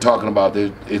 then we're talking about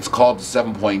it's called the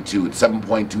 7.2. It's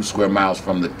 7.2 square miles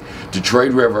from the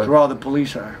Detroit River Where all the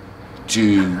police are.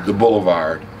 to the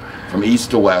boulevard, from east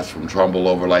to west, from Trumbull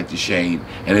over like to Shane,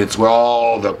 and it's where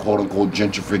all the quote-unquote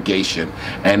gentrification,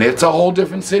 and it's a whole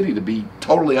different city, to be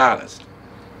totally honest.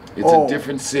 It's a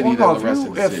different city than the rest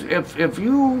of the city. If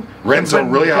you Rents have are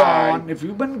been really high. gone, if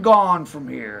you've been gone from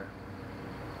here,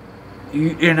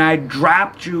 and I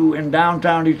dropped you in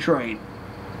downtown Detroit,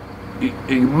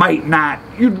 you might not.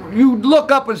 You'd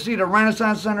look up and see the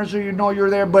Renaissance Center, so you know you're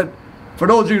there. But for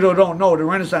those of you who don't know, the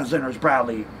Renaissance Center is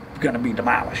probably going to be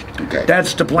demolished. Okay.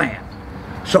 That's the plan.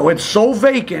 So it's so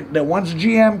vacant that once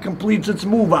GM completes its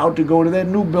move out to go to that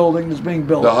new building that's being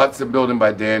built, The Hudson Building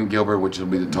by Dan Gilbert, which will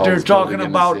be the tallest they're talking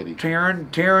building about in the city.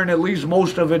 tearing at least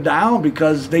most of it down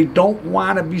because they don't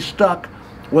want to be stuck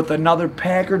with another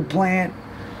Packard plant,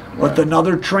 with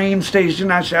another train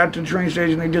station. I shot the train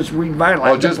station. They just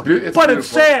revitalized it. It's But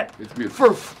it's beautiful. sat It's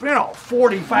beautiful. for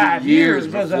 45 years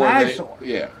as an before eyesore.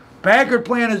 Yeah. Packard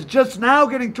plant is just now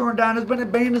getting torn down. It's been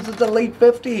abandoned since the late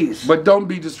 50s. But don't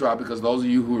be distraught, because those of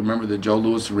you who remember the Joe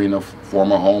Louis Arena,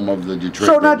 former home of the Detroit.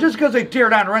 So not Red- just because they tear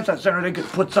down the Renaissance Center, they could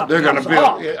put something They're gonna else build-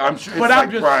 up. yeah, I'm sure it's But like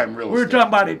prime real we're estate. talking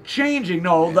about it changing,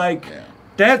 though.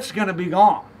 That's going to be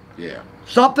gone. Yeah.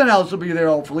 Something else will be there,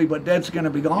 hopefully, but that's going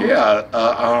to be gone. Yeah,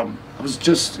 I was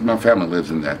just, my family lives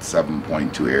in that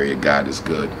 7.2 area. God is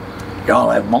good.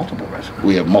 Y'all have multiple residents.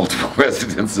 We have multiple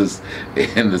residences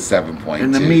in the 7.2.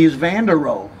 In the Mies van der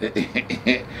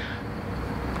Rohe.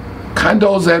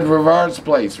 Condos at Rivard's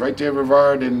place, right there,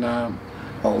 Rivard in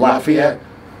Lafayette.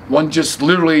 One just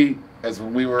literally, as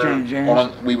we were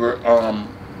James.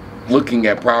 looking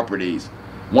at properties,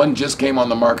 one just came on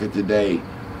the market today.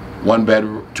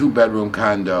 2-bedroom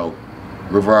condo,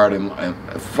 Rivard, and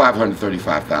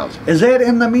 $535,000. Is that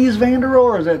in the Mies van der Rohe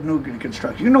or is that new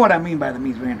construction? You know what I mean by the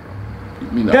Mies van der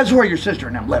Rohe. You know, That's where your sister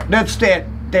and them lived. That's that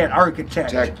architect.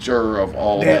 texture of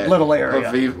all That little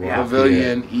area.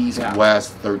 Pavilion, east,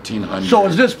 west, 1300. So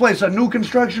is this place a new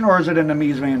construction or is it in the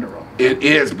Mies van der Rohe? It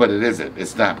is, but it isn't.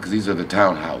 It's not, because these are the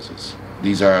townhouses.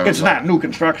 These are. It's not new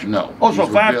construction. No. Oh, so These were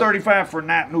built- 535 for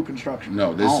not new construction.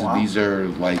 No, wow. these are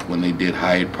like when they did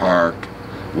Hyde Park,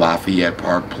 Lafayette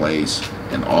Park Place,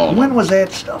 and all. When was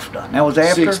that stuff done? That was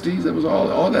after? 60s. It was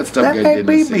all that stuff. That got may did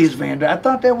be in the Mies 60s. van der. I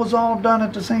thought that was all done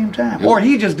at the same time. Yeah. Or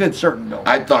he just did certain buildings.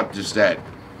 I thought just that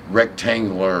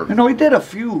rectangular. You know, he did a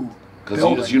few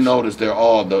Because as you notice, they're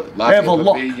all the have a Lafayette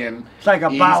look. Pavilion, It's like a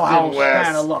East Bauhaus and West,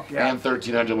 kind of look, yeah. and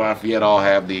 1300 Lafayette all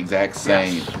have the exact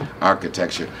same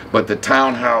architecture. But the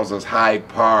townhouses, Hyde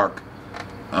Park,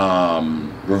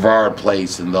 Rivard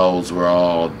Place, and those were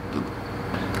all.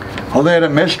 Oh, they had a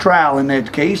mistrial in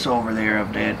that case over there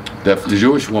of that The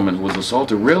Jewish woman who was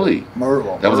assaulted. Really,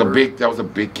 murder. that was a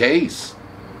big case.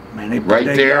 Man, they put Right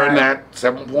that there in guy- that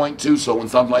 7.2. So when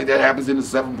something like that happens in the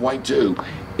 7.2,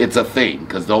 it's a thing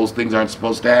because those things aren't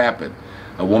supposed to happen.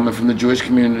 A woman from the Jewish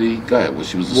community, go ahead. Well,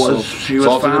 she was she was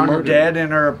assaulted and found murdered. dead in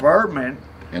her apartment,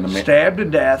 stabbed to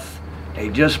death. They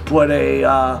just put a,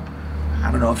 I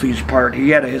don't know if he's part, he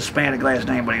had a Hispanic last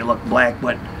name, but he looked black,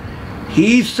 but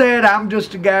he said, I'm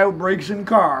just a guy who breaks in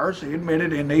cars. He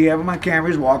admitted, and they have him on camera,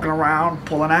 he's walking around,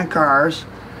 pulling on cars.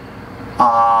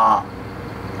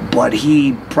 But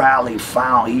he probably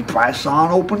saw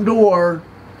an open door,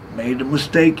 made a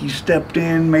mistake, he stepped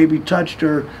in, maybe touched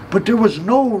her, but there was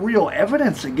no real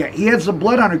evidence again. He had some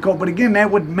blood on her coat, but again,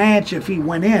 that would match if he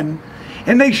went in.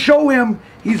 And they show him,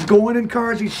 he's going in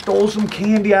cars, he stole some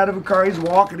candy out of a car, he's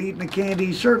walking, eating the candy.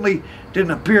 He certainly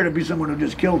didn't appear to be someone who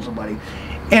just killed somebody.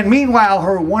 And meanwhile,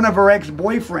 one of her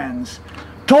ex-boyfriends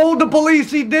told the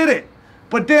police he did it.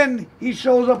 But then he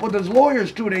shows up with his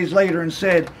lawyers 2 days later and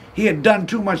said he had done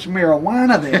too much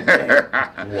marijuana that day.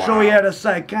 Wow. So he had a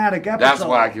psychotic episode. That's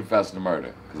why I confessed to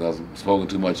murder, because I was smoking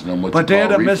too much. And but they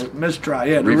had a mistrial.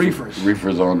 Yeah, the reefers.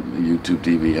 Reefers on YouTube,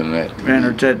 TV, internet.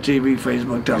 Internet, TV,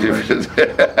 Facebook, television.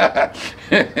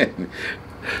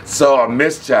 So a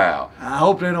mistrial. I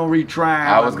hope they don't retry.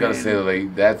 I was gonna say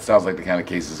that sounds like the kind of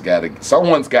cases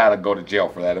someone's got to go to jail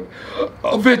for that.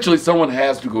 Eventually, someone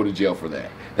has to go to jail for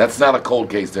that. That's not a cold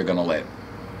case they're gonna let.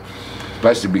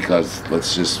 Especially because,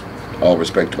 let's just all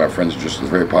respect to my friends, just a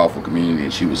very powerful community,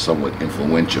 and she was somewhat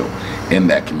influential in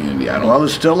that community. Well,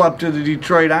 it's still up to the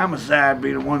Detroit homicide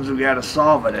be the ones who got to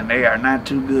solve it, and they are not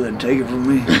too good. Take it from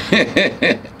me.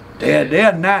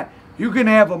 they're not. You can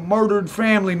have a murdered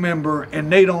family member,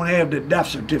 and they don't have the death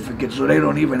certificate, so they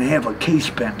don't even have a case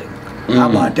pending. How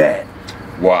about that?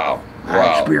 Wow.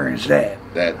 I experienced that.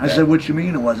 I said, what you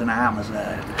mean it wasn't a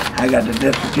homicide? I got the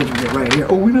death certificate right here.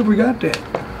 Oh, we never got that.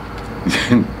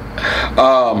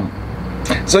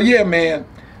 So yeah, man.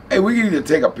 Hey, we need to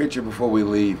take a picture before we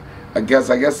leave. I guess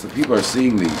the people are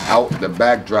seeing the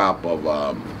backdrop of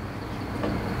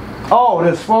Oh,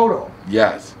 this photo.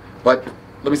 Yes, but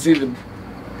let me see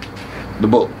the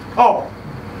book. Oh.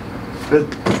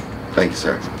 Thank you,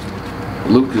 sir.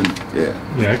 Luke can,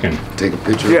 Yeah, I can take a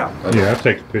picture. Yeah. I'll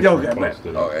take a picture. Okay, and post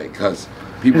it. Okay, because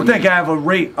people You think I have a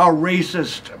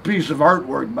racist piece of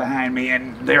artwork behind me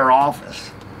in their office?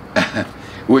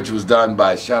 which was done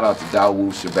by, shout out to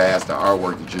Dawood Shabazz, the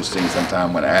artwork that you're seeing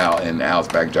sometime when Al's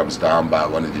backdrop was done by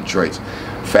one of Detroit's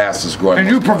fastest growing. And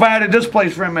you provided this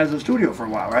place for him as a studio for a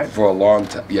while, right? For a long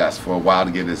time, yes, for a while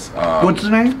to get his. What's his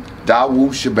name?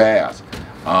 Dawood Shabazz.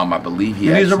 I believe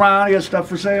he's around. He has stuff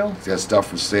for sale. He's got stuff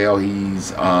for sale.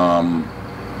 He's I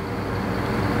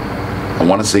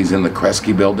want to say he's in the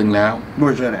Kresge building now.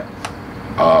 Where's that at?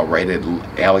 Right at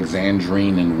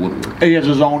Alexandrine and Woodward. He has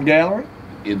his own gallery.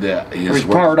 His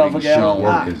part of a gallery.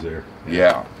 Work is there.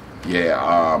 Yeah.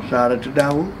 Shout out to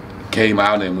Dawood. Came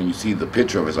out, and when you see the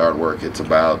picture of his artwork, it's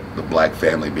about the black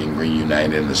family being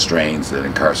reunited and the strains that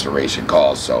incarceration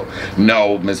caused. So,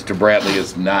 no, Mr. Bradley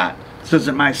is not. This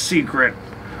isn't my secret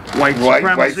white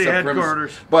supremacy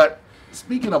headquarters. But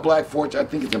speaking of Black Fortune, I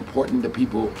think it's important that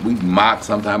people, we mock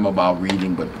sometime about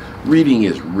reading, but reading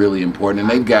is really important, and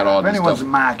they've got all this anyone's stuff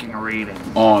mocking reading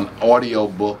on audio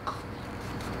book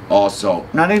also.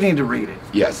 Now they need to read it.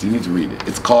 Yes, you need to read it.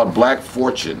 It's called Black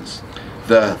Fortunes,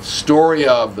 the story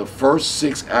of the first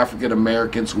 6 African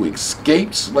Americans who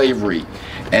escaped slavery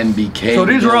and became So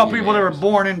these are all people that were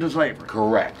born into slavery.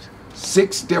 Correct.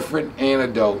 6 different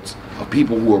anecdotes of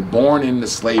people who were born into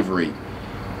slavery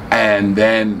and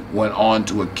then went on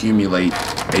to accumulate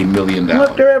 $1 million.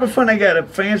 Look, they're having fun. They got a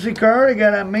fancy car. They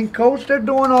got a mink coats. They're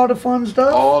doing all the fun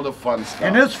stuff. All the fun stuff.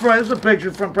 And this is a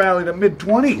picture from probably the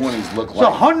mid-20s. 20s look It's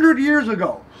like 100 years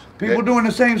ago. People doing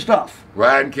the same stuff.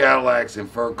 Riding Cadillacs and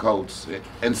fur coats.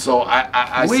 And so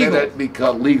I say that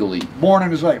because legally. Born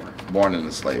into slavery. Born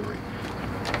into slavery.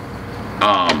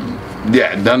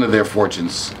 Yeah, none of their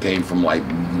fortunes came from like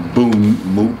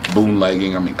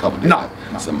bootlegging. I mean,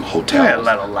 some hotels.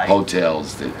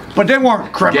 Hotels. But they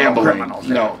weren't criminals.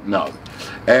 No.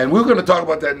 And we're going to talk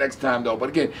about that next time, though. But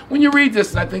again, when you read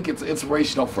this, and I think it's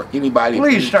inspirational for anybody.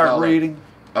 Please start reading.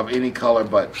 Of any color,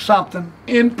 but something.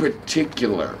 In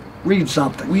particular. Read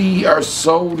something. We are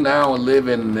so now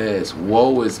living this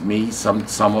woe is me, some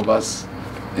of us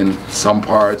in some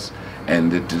parts,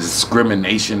 and that the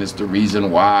discrimination is the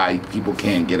reason why people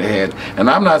can't get ahead. And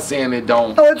I'm not saying it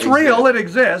don't. Oh, it's real. It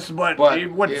exists, but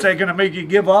what's if, that going to make you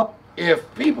give up?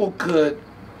 If people could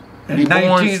be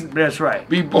that's right.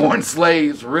 be born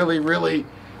slaves, really,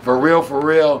 for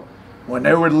real. When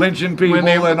they were lynching people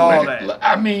and all that.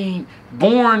 I mean,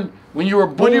 born when you were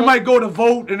born. When you might go to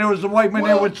vote and there was a white man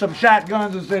there with some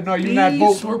shotguns and said, "No, you're not voting."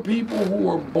 These were people who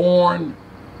were born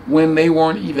when they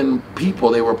weren't even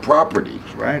people; they were property.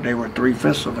 Right? They were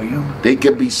 3/5 of a human. They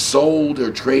could be sold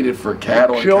or traded for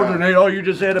cattle. Children, you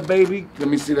just had a baby. Let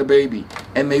me see the baby,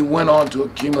 and they went on to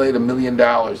accumulate $1 million.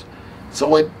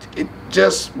 So it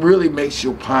just really makes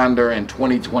you ponder in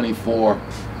 2024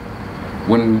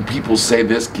 when people say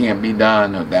this can't be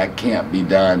done or that can't be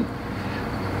done.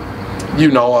 You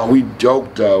know, we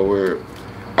joked our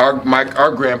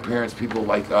grandparents, people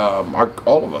like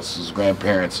all of us as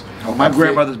grandparents. Oh, my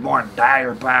grandmother's born in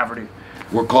dire poverty.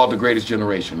 We're called the greatest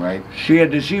generation, right?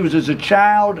 She was as a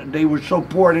child. They were so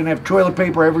poor they didn't have toilet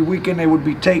paper. Every weekend they would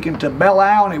be taken to Belle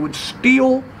Isle and they would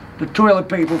steal the toilet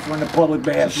paper from the public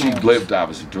bathrooms. She lived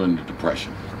obviously during the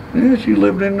Depression. Yeah, she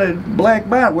lived in the Black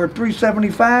Bottom where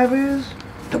 375 is.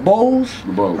 The Bowes.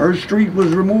 Her street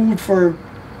was removed for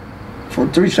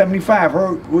 375.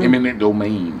 Eminent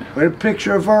domain. We had a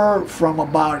picture of her from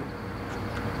about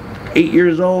 8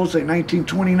 years old, say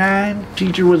 1929.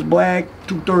 Teacher was black.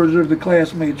 2/3 of the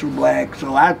classmates were black.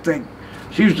 So I think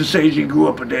she used to say she grew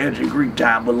up at the edge of Greek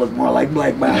town, but looked more like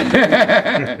Black Mountain.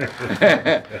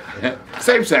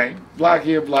 Same. Block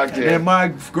here, block there. And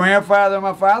my grandfather on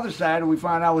my father's side, we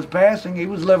found out was passing, he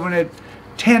was living at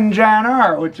 10 John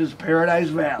R., which is Paradise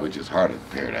Valley. Which is heart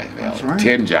of Paradise Valley. That's right.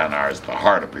 10 John R. is the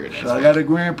heart of Paradise Valley. So I got a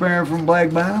grandparent from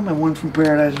Black Bottom and one from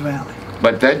Paradise Valley.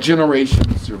 But that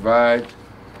generation survived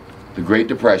the Great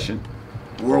Depression.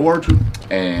 World War II.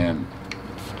 And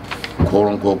quote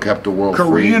unquote kept the world free.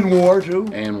 Korean War too.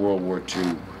 And World War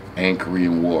II and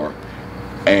Korean War.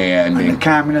 And the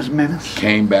communist menace.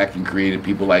 Came back and created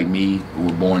people like me who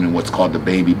were born in what's called the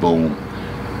baby boom.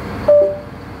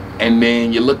 And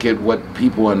then you look at what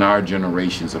people in our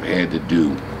generations have had to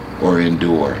do or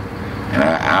endure. And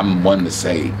I'm one to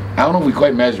say, I don't know if we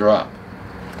quite measure up.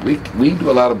 We do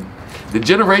a lot of, the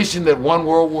generation that won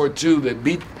World War II, that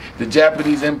beat the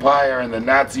Japanese Empire and the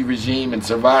Nazi regime and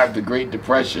survived the Great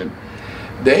Depression,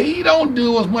 they don't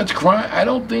do as much crime. I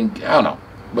don't know.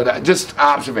 But just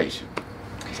observation.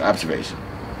 It's observation.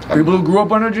 People who grew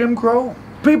up under Jim Crow.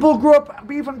 People who grew up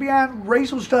even beyond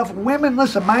racial stuff. Women,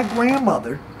 listen, my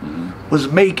grandmother was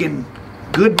making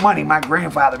good money. My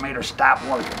grandfather made her stop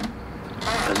working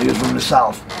because he was from the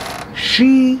South.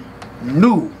 She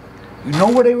knew. You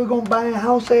know where they were going to buy a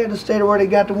house at, the state of where they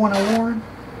got the one in Warren?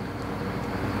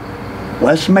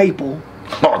 West Maple.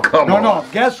 Oh, come on. No.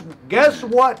 Guess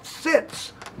what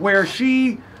sits where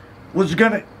she was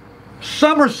going to...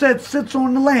 Somerset sits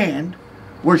on the land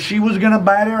where she was going to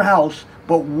buy their house.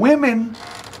 But women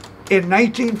in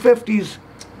 1950s,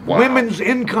 women's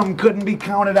income couldn't be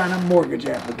counted on a mortgage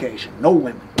application. No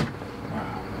women.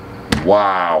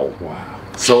 Wow.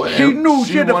 So she knew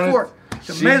she had to afford.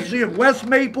 The messy of West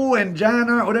Maple and John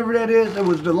R., whatever that is, it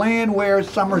was the land where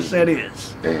Somerset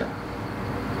is. Yeah.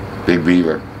 Big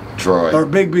Beaver, Troy. Or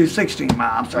Big Beaver, 16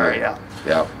 Mile, I'm sorry, yeah.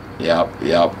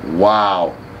 Yep.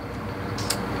 Wow.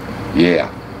 Yeah.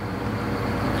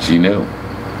 She knew.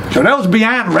 So that was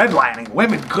beyond redlining.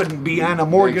 Women couldn't be on a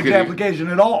mortgage application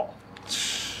at all.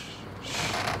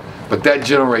 But that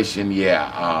generation,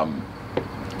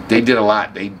 they did a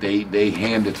lot. They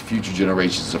handed future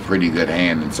generations a pretty good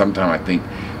hand. And sometimes I think,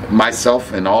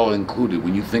 myself and all included,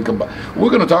 when you think about, we're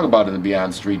going to talk about it in the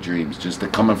Beyond Street Dreams, just the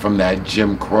coming from that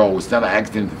Jim Crow. It's not an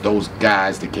accident that those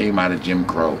guys that came out of Jim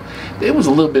Crow, they was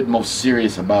a little bit more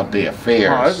serious about their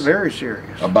affairs. Oh, that's very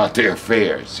serious. About their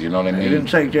affairs, you know what I mean? They didn't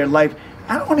take their life.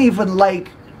 I don't even like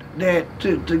that,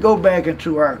 to go back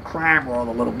into our crime world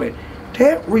a little bit,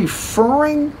 that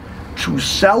referring to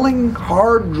selling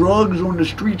hard drugs on the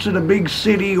streets of the big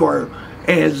city or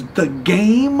as the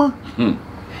game.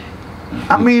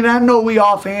 I mean, I know we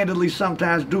offhandedly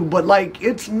sometimes do, but like,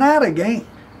 it's not a game.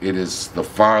 It is the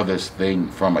farthest thing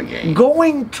from a game.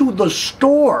 Going to the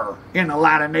store in a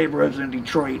lot of neighborhoods in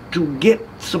Detroit to get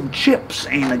some chips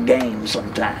ain't a game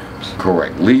sometimes.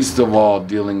 Correct. Least of all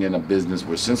dealing in a business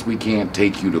where, since we can't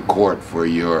take you to court for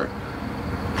your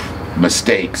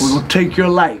mistakes. We'll take your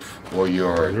life. Or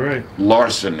your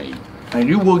larceny. And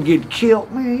you will get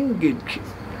killed, man. You get killed.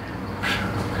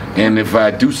 And if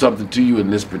I do something to you in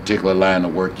this particular line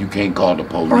of work, you can't call the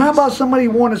police. Or how about somebody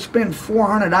want to spend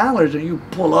 $400 and you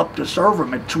pull up to serve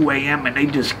them at 2 a.m. and they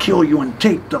just kill you and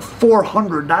take the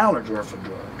 $400 worth of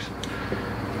drugs?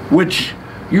 Which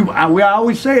We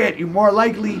always say it. You more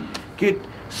likely get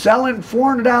selling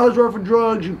 $400 worth of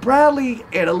drugs. You probably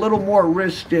at a little more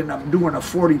risk than doing a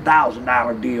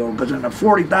 $40,000 deal. Because in a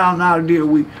 $40,000 deal,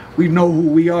 we know who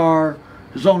we are.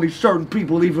 There's only certain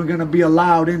people even going to be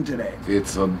allowed into that.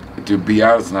 It's to be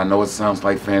honest, and I know it sounds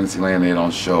like Fantasyland, they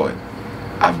don't show it.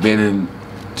 I've been in,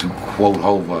 to quote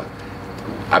Hova,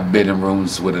 I've been in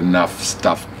rooms with enough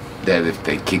stuff that if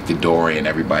they kick the door in,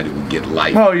 everybody would get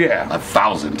life. Oh yeah,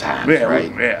 1,000 times, yeah,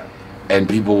 right? Yeah. And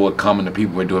people would come, and the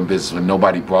people were doing business when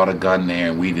nobody brought a gun there,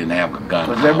 and we didn't have a gun.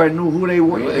 Because everybody knew who they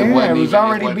were. It was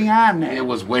already beyond that. It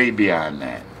was way beyond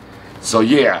that. So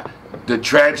yeah, the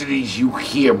tragedies you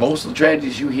hear, most of the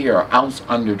tragedies you hear are ounce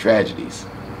under tragedies.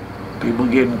 People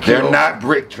getting killed. They're not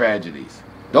brick tragedies.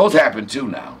 Those happen too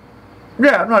now.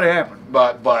 Yeah, no, they happen.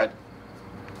 But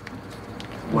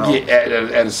well, yeah,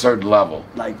 at a certain level.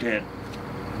 Like that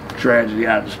tragedy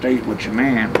out of the state with your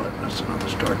man, but that's another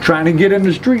story. Trying to get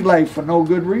into street life for no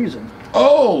good reason.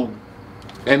 Oh,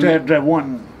 and that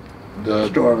one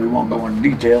story we won't go into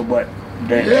detail, but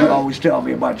that you always tell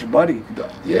me about your buddy.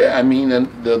 Yeah, I mean,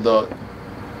 the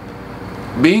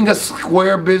being a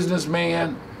square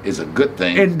businessman is a good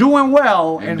thing. And doing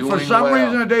well, and for doing some well.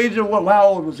 reason at the age of how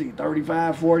old was he?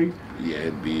 35, 40? Yeah,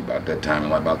 it'd be about that time,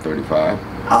 like about 35.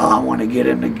 I want to get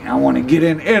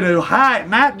in at a high,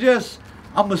 not just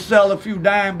I'm gonna sell a few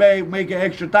dime bags, make an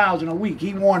extra $1,000 a week.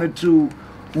 He wanted to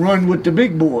run with the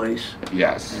big boys.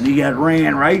 Yes. And he got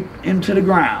ran right into the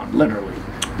ground, literally.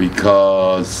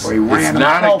 Because Or he ran it's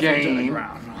not a himself into the game.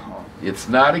 ground. Oh. It's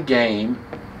not a game.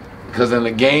 Because in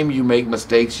a game you make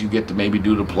mistakes, you get to maybe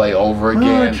do the play over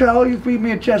again. Oh, Charles, you feed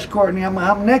me a chess, Courtney.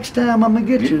 I'm next time I'm gonna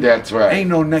get you. That's right. Ain't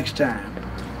no next time.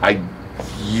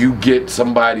 You get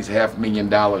somebody's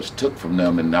 $500,000 took from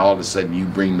them, and all of a sudden you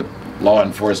bring the law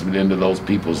enforcement into those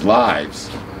people's lives.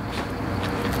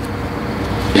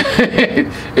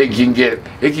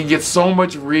 it can get so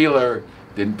much realer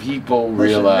than people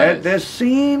realize. That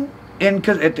scene at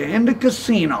the end of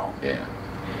Casino. Yeah.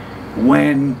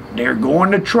 When they're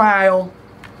going to trial,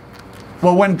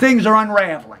 well, when things are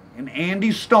unraveling, and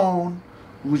Andy Stone,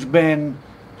 he's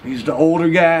the older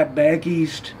guy back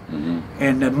east,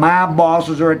 and the mob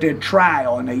bosses are at their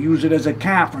trial, and they use it as a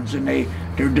conference, and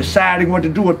they're deciding what to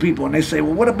do with people, and they say,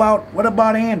 well, what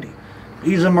about Andy?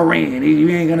 He's a Marine. He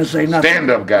ain't gonna say nothing.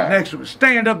 Stand-up guy. Next one,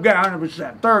 stand-up guy,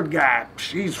 100%. Third guy,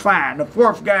 he's fine. The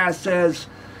fourth guy says,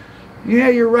 yeah,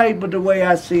 you're right, but the way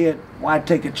I see it, why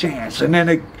take a chance? And then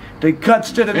it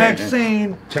cuts to the next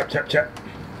scene. Chap, chap, chap.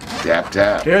 Tap,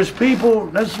 tap. There's people,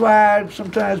 that's why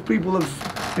sometimes people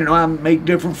have, I make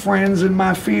different friends in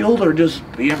my field, or just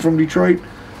being from Detroit.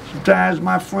 Sometimes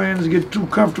my friends get too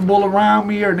comfortable around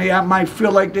me, or I might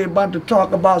feel like they're about to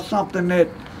talk about something that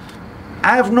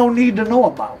I have no need to know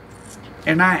about.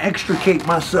 And I extricate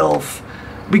myself,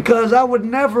 because I would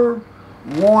never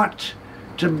want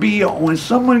to be, when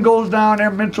someone goes down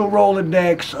their mental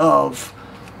Rolodex of,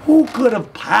 who could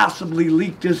have possibly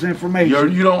leaked this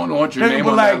information? You don't want your name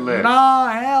on like, that list. Nah,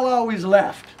 Hal always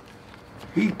left.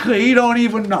 He don't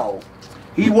even know.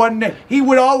 He wasn't there. He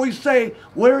would always say,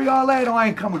 where y'all at? Oh, I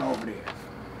ain't coming over there.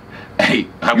 Hey,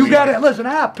 You gotta, listen,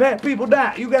 I'll pat people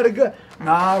down. You gotta go.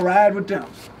 Nah, I'll ride with them.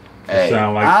 Hey,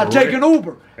 Sound like I'll for take real. an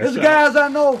Uber. That There's guys I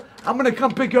know, I'm gonna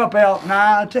come pick you up, Al.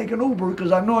 Nah, I'll take an Uber,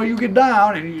 because I know you get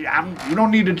down, and you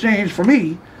don't need to change for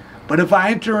me. But if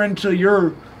I enter into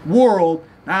your world,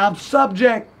 now I'm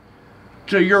subject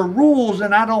to your rules,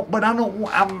 and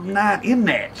I'm not in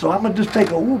that. So I'm gonna just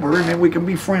take an Uber, and then we can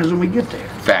be friends when we get there.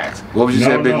 facts. What was you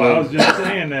saying, Big I Lil? was just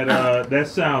saying that that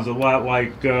sounds a lot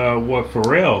like what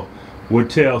Pharrell would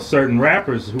tell certain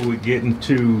rappers who would get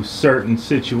into certain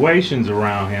situations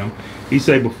around him. He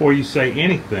say, before you say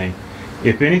anything,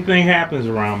 if anything happens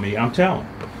around me, I'm telling.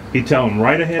 He tell him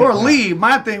right ahead. Or of time. leave.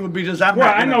 My thing would be just, I'm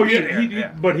not I gonna know, be there.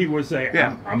 yeah. But he would say,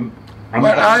 Yeah. I'm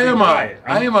But I quiet.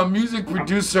 am a music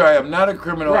producer. I am not a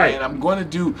criminal, Right. and I'm going to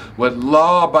do what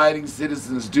law-abiding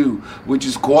citizens do, which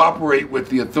is cooperate with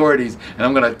the authorities, and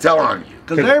I'm going to tell on you.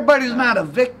 Because everybody's not a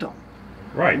victim.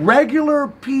 Right. Regular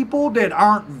people that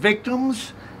aren't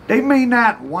victims, they may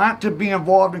not want to be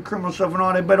involved in criminal stuff and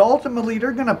all that, but ultimately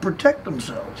they're going to protect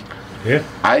themselves. Yeah.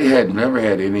 I had never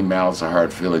had any malice or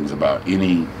hard feelings about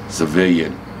any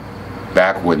civilian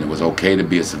back when it was okay to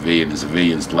be a civilian. The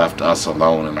civilians left us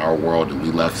alone in our world, and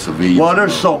we left civilians Well,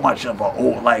 there's alone. so much of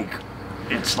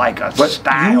it's like a But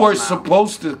style. you are now.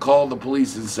 supposed to call the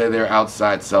police and say they're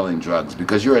outside selling drugs,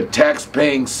 because you're a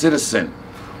tax-paying citizen.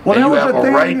 Well, and that you was have the a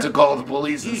thing. right to call the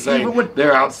police and say Even with-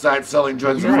 they're outside selling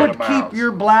drugs. You in front would of my keep house.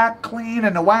 your block clean,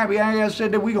 and the YBIS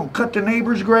said that we're going to cut the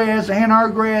neighbor's grass and our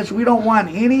grass. We don't want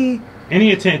any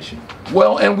Any attention.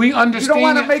 Well, and we You understand. don't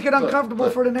want to make it Look, uncomfortable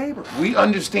look, for the neighbor. We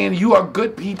understand you are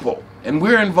good people, and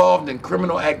we're involved in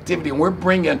criminal activity, and we're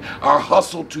bringing our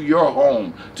hustle to your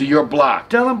home, to your block.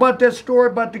 Tell them about that story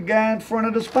about the guy in front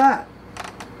of the spot.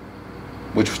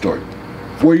 Which story?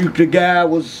 Where the guy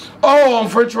was... Oh, on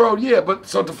French Road, yeah. But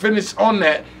so to finish on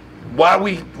that, while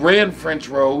we ran French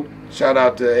Road, shout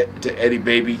out to Eddie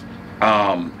Baby.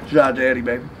 Shout out to Eddie,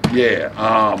 baby.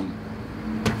 Yeah.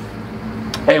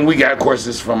 And we got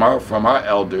courses from our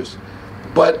elders.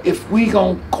 But if we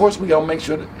of course we gonna make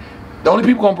sure that the only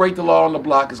people gonna break the law on the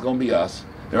block is gonna be us.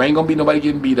 There ain't gonna be nobody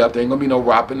getting beat up. There ain't gonna be no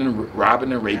robbing and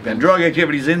raping. And drug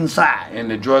activity's inside. And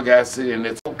the drug acid and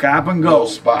it's Cop and go. no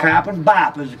spot. Cop and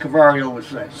bop, as the Cavario would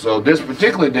say. So this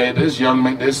particular day, this young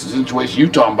man, this situation you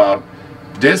talking about,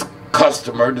 this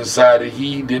customer decided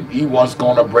he was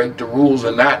gonna break the rules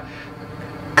and not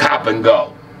cop and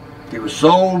go. He was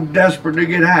so desperate to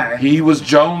get high. He was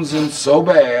jonesing so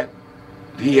bad,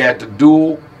 he had to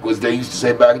dual, as they used to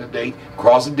say back in the day,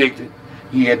 cross addicted.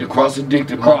 He had the cross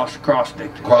addicted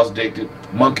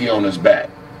monkey on his back.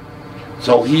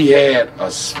 So he had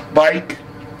a spike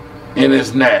in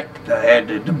his neck. They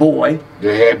had the boy.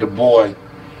 They had the boy,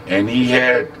 and he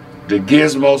had the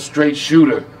Gizmo straight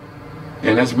shooter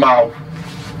in his mouth,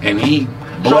 and he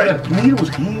So the needle was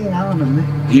hanging out of the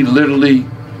neck. he literally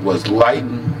was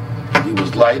lighting. He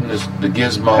was lighting the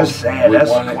Gizmo. That's sad. with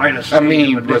That's one- quite a I state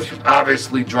mean, of but addiction.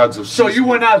 obviously drugs of So you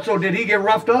went out, so did he get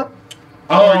roughed up?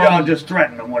 Or y'all just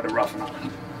threatened him with a roughing up?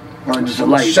 Or just a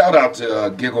light? Shout out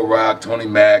to Giggle Rock, Tony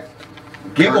Mack,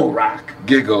 Giggle Rock.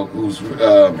 Giggle, who's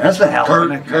That's a hell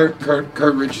of a nickname.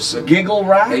 Kurt Richardson, Giggle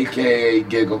Rock? aka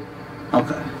Giggle.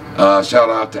 Okay. Shout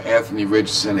out to Anthony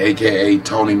Richardson, aka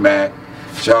Tony Mack.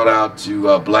 Shout out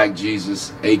to Black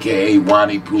Jesus, aka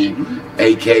Wani Poo,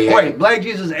 aka Wait, Black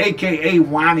Jesus, a.k.a.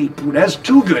 Wani Poo. That's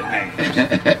two good names.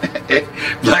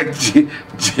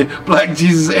 Black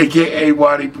Jesus, aka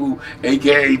Wani Poo,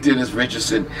 aka Dennis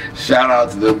Richardson. Shout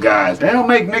out to them guys. They don't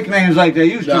make nicknames like they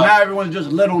used to. No. Now everyone's just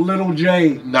Little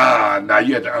J. Nah,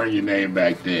 you had to earn your name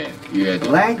back then. You had to.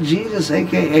 Black Jesus,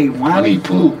 a.k.a. Wani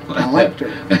Poo. I like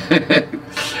that.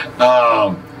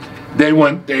 They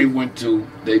went to,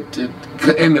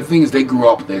 and the thing is, they grew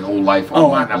up their whole life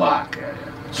on my block. Yeah.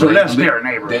 So they that's li- their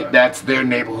neighborhood. That's their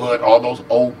neighborhood. All those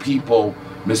old people,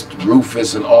 Mr.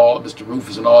 Rufus and all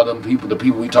them people, the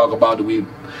people we talk about, that we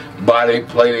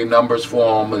play their numbers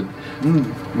for them,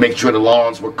 and make sure the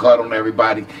lawns were cut on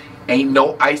everybody. Ain't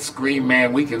no ice cream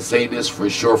man. We can say this for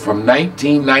sure. From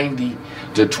 1990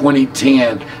 to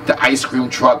 2010, the ice cream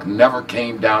truck never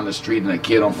came down the street, and a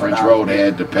kid on French Road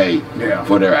had to pay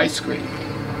for their ice cream.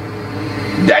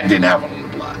 That didn't happen on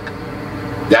the block.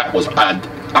 That was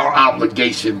our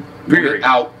obligation,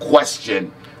 without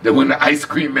question. That when the ice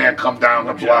cream man come down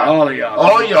the block, all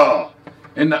y'all,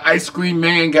 and the ice cream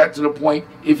man got to the point,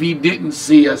 if he didn't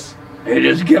see us, they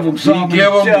just give him he something.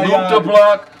 give him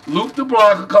loop the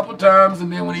block a couple times,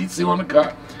 and then when he'd see on the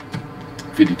car,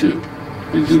 $52.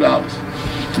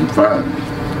 I'm fine.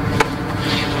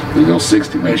 We go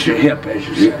 60, man. It's your hip, as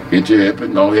you say. Hit your hip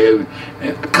and go ahead.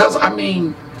 Because, I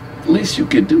mean, at least you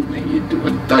can do, man. You're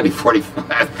doing 30,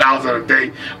 45,000 a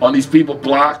day on these people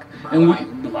block. And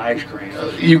ice cream.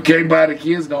 You can't buy the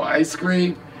kids no ice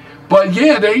cream. But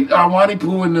yeah, they, Wani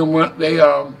Poo and them, they,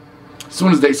 as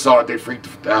soon as they saw it, they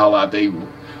freaked the hell out. They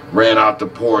ran out the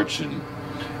porch, and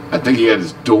I think he had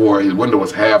his window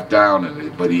was half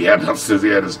down, but he had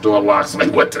his door locked, so they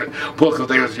went to pull because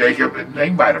they was yanking, and they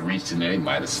might have reached in there, they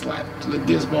might have slapped the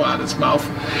Gizmo out of his mouth.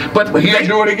 But he didn't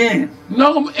do it again.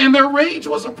 No, and their rage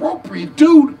was appropriate,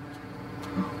 dude.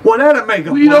 Well, that'll make a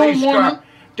police car.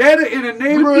 That in a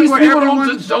neighborhood where everyone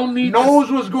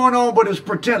knows what's going on, but it's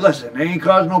pretend. Listen, they ain't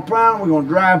causing no problem. We're gonna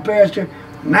drive past here.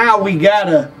 Now we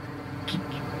gotta.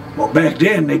 Well, back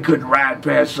then they couldn't ride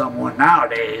past someone.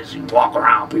 Nowadays you walk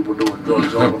around, people doing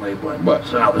drugs openly.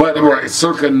 But right,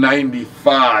 circa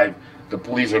 '95, the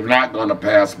police are not going to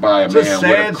pass by a it's man a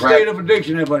sad with a crack. state of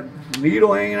addiction. Have a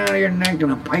needle hanging out of your neck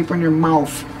and a pipe in your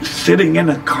mouth, sitting in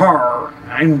a car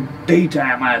in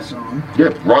daytime, I assume. Yeah,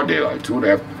 broad daylight, 2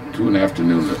 in the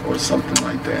afternoon or something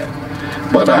like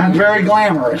that. But I'm very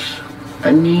glamorous.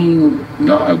 I mean,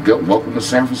 no, welcome to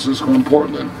San Francisco and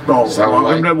Portland.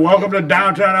 Welcome to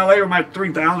downtown LA where my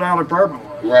 $3,000 apartment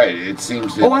was. Right, it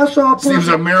seems that I saw a person. seems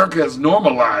America has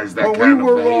normalized that kind of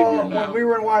behavior now. When we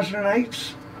were in Washington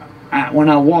Heights, when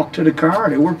I walked to the car,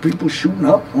 there were people shooting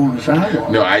up on the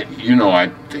sidewalk. No,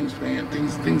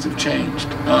 things have changed.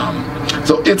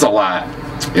 So it's a lot.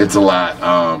 It's a lot.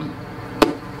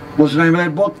 What's the name of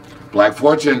that book? Black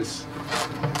Fortunes.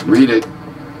 Read it.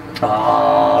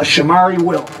 Shamari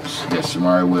Wills. Yes,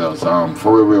 Shamari Wills.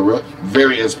 For real,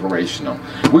 very inspirational.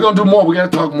 We're gonna do more. We gotta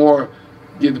talk more.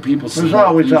 Give the people some. That's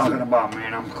all we're talking about,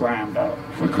 man. I'm crammed out.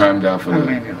 We're crammed out for I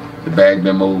mean, you know. the bag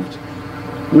been moved.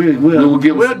 We'll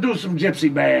do some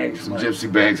gypsy bags. Some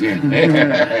gypsy bags here.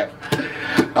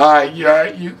 All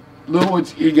right, you Lou,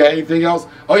 you got anything else?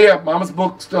 Oh yeah, Mama's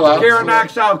book still out.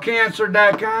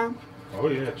 KnocksOutCancer.com. Oh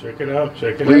yeah, check it out.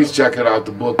 Please check it out.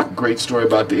 The book, great story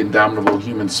about the indomitable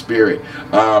human spirit.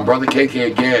 Brother KK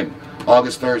again,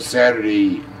 August 3rd,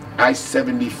 Saturday,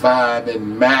 I-75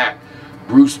 and Mac,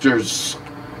 Brewster's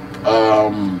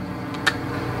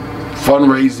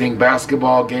fundraising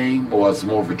basketball game, or it's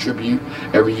more of a tribute.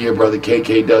 Every year, Brother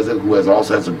KK does it, who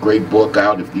also has a great book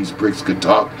out, If These Bricks Could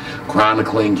Talk,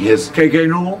 chronicling his KK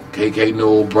Newell. KK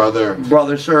Newell, brother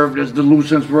Served as the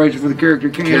loose inspiration for the character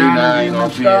K9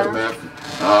 on BMF.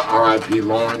 R.I.P.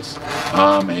 Lawrence,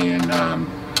 and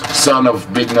son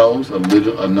of Big Nose,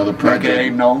 another project.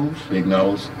 Big Nose. Big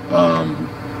Nose,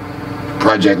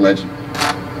 project legend.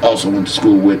 Also went to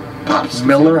school with Pops.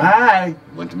 Miller High.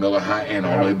 Went to Miller High and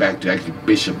all the way back to actually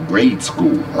Bishop Grade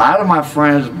School. A lot of my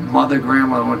friends' mother,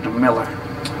 grandmother went to Miller.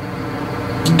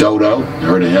 Dodo,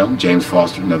 heard of him. James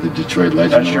Foster, another Detroit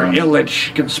legend. That's your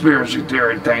Illich conspiracy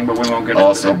theory thing, but we won't get into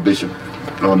also that. Bishop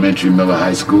Elementary, Miller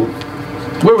High School.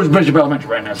 Where was Bishop Elementary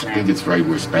right now, Sam? I think it's right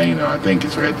where Spain are. I think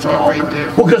it's right. It's all right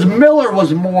there. Well, because Miller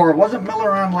was more, wasn't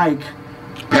Miller on like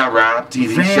Pat Rob,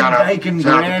 TV. Van Shout Dyke and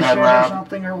out to Pat Gratiot or Rob.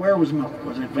 something? Or where was Miller?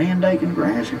 Was it Van Dyke and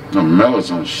Gratiot? No, Miller's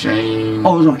on Shane.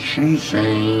 Oh, it was on Shane.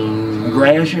 Shane.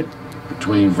 Gratiot?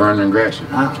 Between Vernon and Gratiot.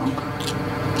 Ah,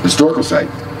 okay. Historical site.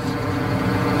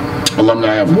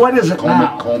 Alumni of What is it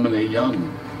now? Coleman A.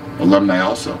 Young. Alumni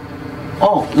also.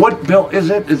 Oh, what built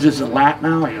is it? Is this a lat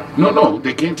now? Yeah. No,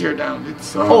 they can't tear it down.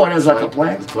 It's it is like a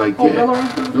plaque? It's like, Oh, yeah.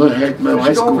 Miller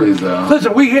High School is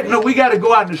Listen, we got to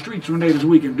go out in the streets one day this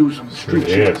week and do some street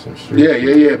shit. Some street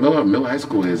Yeah. Miller High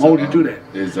School is. Oh, to do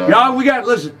that. Y'all, we got,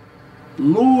 listen,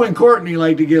 Lou and Courtney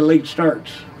like to get late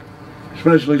starts,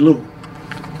 especially Lou.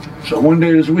 So one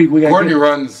day this week we got. Courtney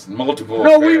runs multiple.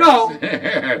 No, we affairs.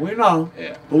 know. We know.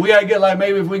 Yeah. But we gotta get like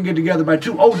maybe if we can get together by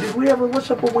 2. Oh, did we ever? What's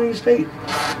up with Wayne State?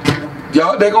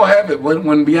 Y'all, they gonna have it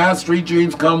when Beyond Street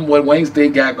Dreams come. What Wayne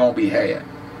State got gonna be had.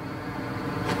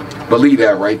 Believe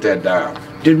that. Write that down.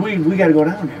 Did we? We gotta go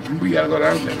down there. Right? We gotta go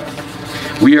down there now.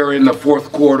 We are in the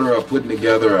 4th quarter of putting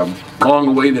together a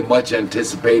long-awaited,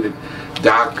 much-anticipated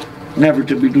doc. Never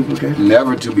to be duplicated.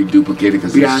 Never to be duplicated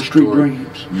because Beyond Street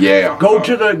Dreams. Yeah.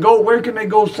 Where can they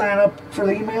go sign up for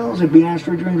the emails? At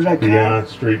BeyondStreetDreams.com?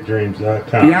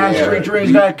 BeyondStreetDreams.com.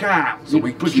 BeyondStreetDreams.com. So you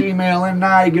we put your email in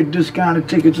now, you get discounted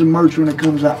tickets and merch when it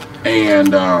comes out.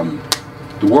 And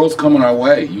the world's coming our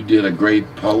way. You did a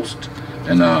great post,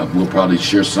 and we'll probably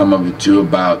share some of it too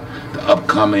about the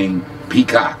upcoming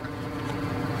Peacock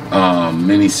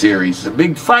miniseries. The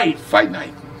big fight. Fight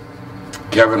Night.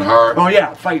 Kevin Hart. Oh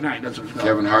yeah, Fight Night. That's what it's called.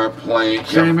 Kevin Hart playing.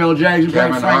 Samuel Jackson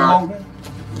playing Frank Moulton.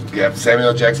 Yeah,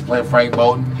 Samuel Jackson playing Frank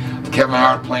Moulton. Kevin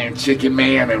Hart playing Chicken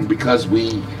Man, and because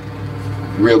we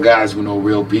real guys who know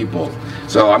real people.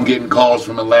 So I'm getting calls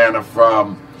from Atlanta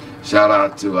from, shout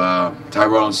out to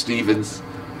Tyrone Stevens.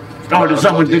 Oh,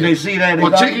 did they see that?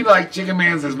 Well, Chicken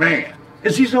Man's his man.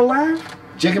 Is he still alive?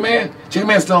 Chicken Man's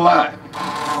still alive.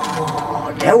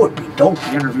 Oh, that would be dope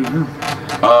to interview him.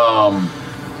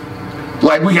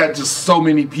 Like we got just so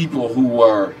many people who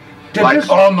were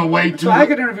on the way to. So I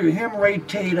could interview him, Ray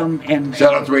Tatum, and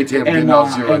shout out to Ray Tatum getting all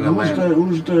zero in Atlanta.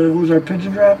 Who's our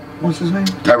pigeon drop? What's his name?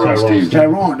 Tyrone Stevens.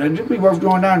 Tyrone. It'd be worth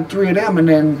going down 3 of them, and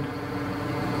then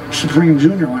Supreme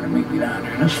Jr. wanted to meet me down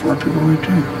there. That's 4 people right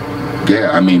there. Yeah,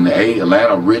 I mean,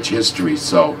 Atlanta rich history,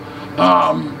 so.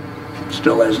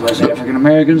 Still has less African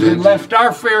Americans than left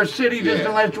our fair city just in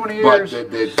the last 20 years.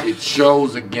 But it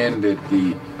shows again that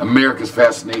the America's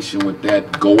fascination with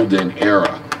that golden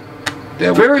era.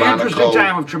 That very interesting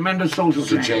time of tremendous social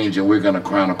change, and we're going to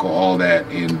chronicle all that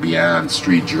in Beyond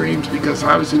Street Dreams because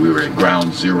obviously we were at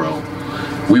ground zero.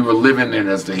 We were living it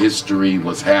as the history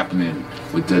was happening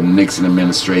with the Nixon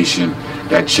administration,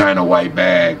 that China white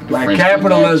bag, black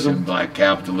capitalism, black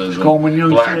capitalism, Coleman Young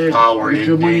black said, power,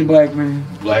 your money, black man.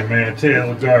 Black man Ted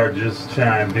Lagarde just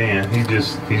chimed in. He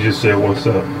just said, "What's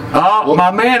up?" Oh, well,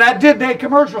 my man, I did that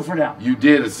commercial for them. You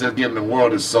did. It said, "Given the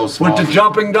world is so small." With the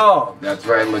jumping dog. That's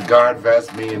right. Lagarde,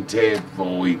 Vest, me, and Ted,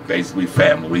 we basically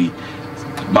family.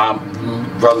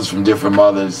 Brothers from different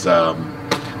mothers.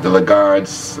 The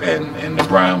Lagardes and the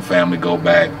Brown family go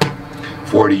back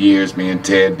 40 years. Me and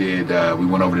Ted did. We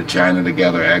went over to China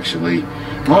together, actually.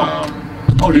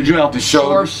 Did you help the show?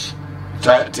 Source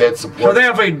Ted So supports. they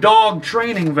have a dog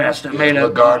training vest that made a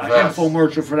Lagard vest.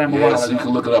 infomercial for them a Yeah, while so you ago.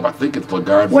 can look it up. I think it's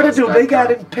Lagard. What did they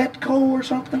got in Petco or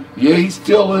something? Yeah,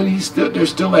 they're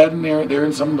still adding there. They're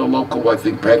in some of the local, I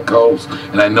think, Petcos.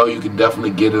 And I know you can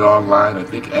definitely get it online. I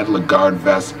think at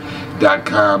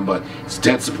LagardVest.com. But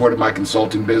Ted supported my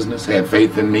consulting business, had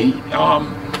faith in me.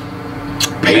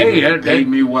 Paid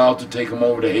me well to take him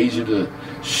over to Asia to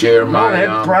share my.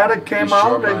 That product came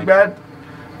out. They got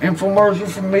infomercial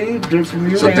from me, did from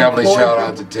you. So they definitely employed shout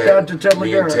out to Ted.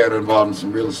 Me and Lagard. Ted are involved in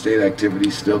some real estate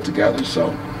activities still together.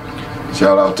 So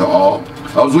shout out to all.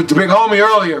 I was with the big homie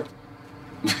earlier.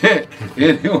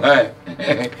 Anyway,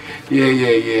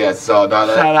 yeah. So now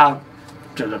that, Shout out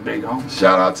to the big homie.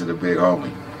 shout out to the big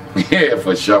homie. Yeah,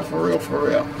 for sure, for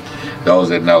real. Those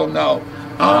that know.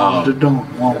 The don't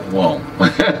won't.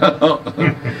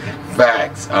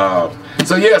 Facts.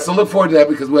 So look forward to that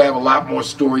because we'll have a lot more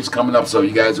stories coming up. So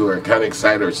you guys who are kind of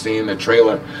excited are seeing the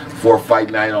trailer for Fight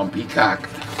Night on Peacock.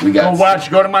 We got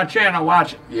Go to my channel,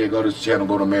 watch it. Yeah, go to this channel,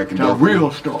 go to American It's a Dope.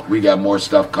 real story. We got more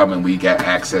stuff coming. We got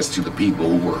access to the people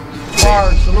who were.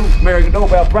 Hard salute, American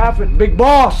Dope Out Profit, big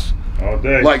boss. All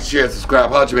day. Like, share,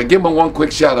 subscribe, holler, man. Give them one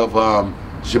quick shot of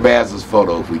Shabazz'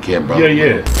 photo if we can, bro.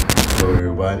 Yeah. Hello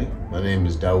everybody, my name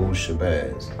is Dawood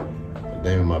Shabazz. The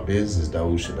name of my business is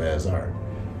Dawood Shabazz Art.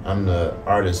 I'm the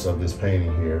artist of this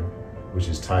painting here, which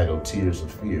is titled Tears of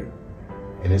Fear.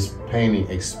 And this painting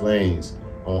explains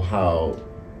on how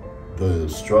the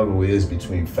struggle is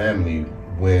between family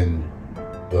when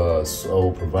the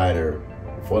sole provider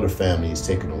for the family is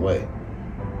taken away.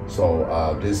 So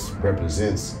this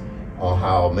represents on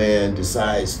how a man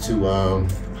decides to,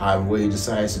 how he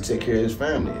decides to take care of his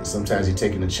family. And sometimes he's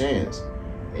taking a chance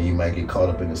and you might get caught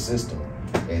up in the system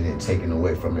and then taken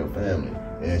away from your family.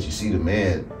 And as you see the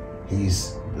man,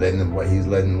 he's letting the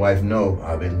wife know,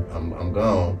 I'm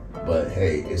gone. But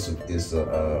hey, it's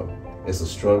a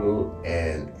struggle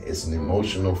and it's an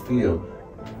emotional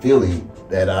feeling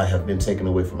that I have been taken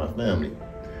away from my family.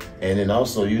 And then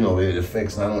also, it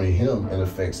affects not only him, it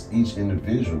affects each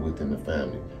individual within the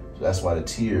family. So that's why the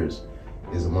tears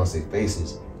is amongst their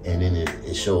faces. And then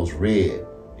it shows red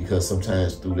because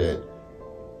sometimes through that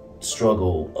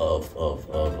struggle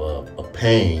of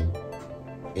pain,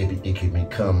 it can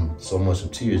become so much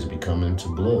of tears, it become into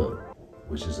blood,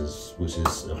 which is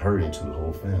hurting to the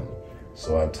whole family.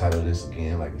 So I titled this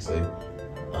again, like I say,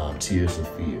 Tears of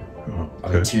Fear.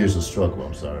 Okay. Tears of Struggle,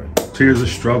 I'm sorry. Tears of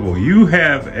Struggle. You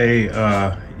have a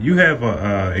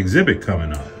exhibit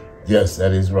coming up. Yes,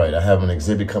 that is right. I have an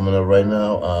exhibit coming up right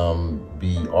now.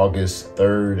 Be August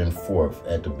 3rd and 4th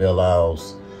at the Belle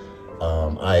Isles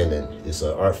Island. It's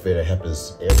an art fair that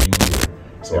happens every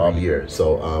year.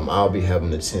 So I'll be having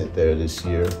the tent there this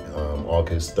year,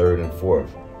 August 3rd and 4th,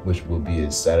 which will be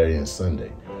a Saturday and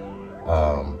Sunday.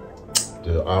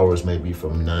 The hours may be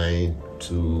from 9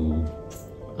 to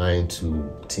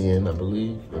 10, I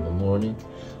believe, in the morning.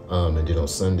 And then on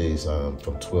Sundays,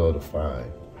 from 12 to 5.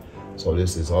 So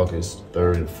this is August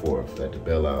 3rd and 4th at the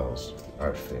Belle Isles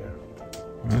Art Fair.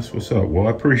 That's what's up. Well,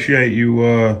 I appreciate you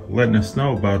letting us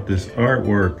know about this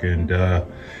artwork, and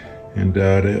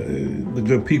the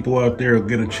good people out there will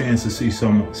get a chance to see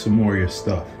some more of your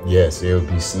stuff. Yes, they'll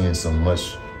be seeing some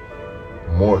much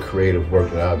more creative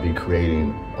work that I'll be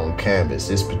creating on canvas.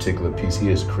 This particular piece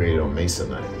here is created on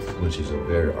masonite, which is a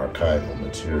very archival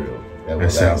material.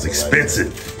 That sounds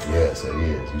expensive. Yes, it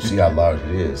is. You see how large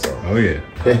it is. So. Oh yeah.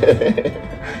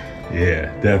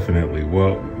 Yeah, definitely.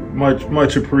 Well,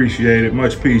 much appreciated.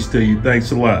 Much peace to you.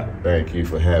 Thanks a lot. Thank you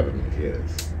for having me.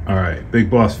 Yes. All right, Big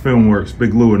Boss Filmworks,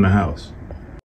 Big Lou in the house.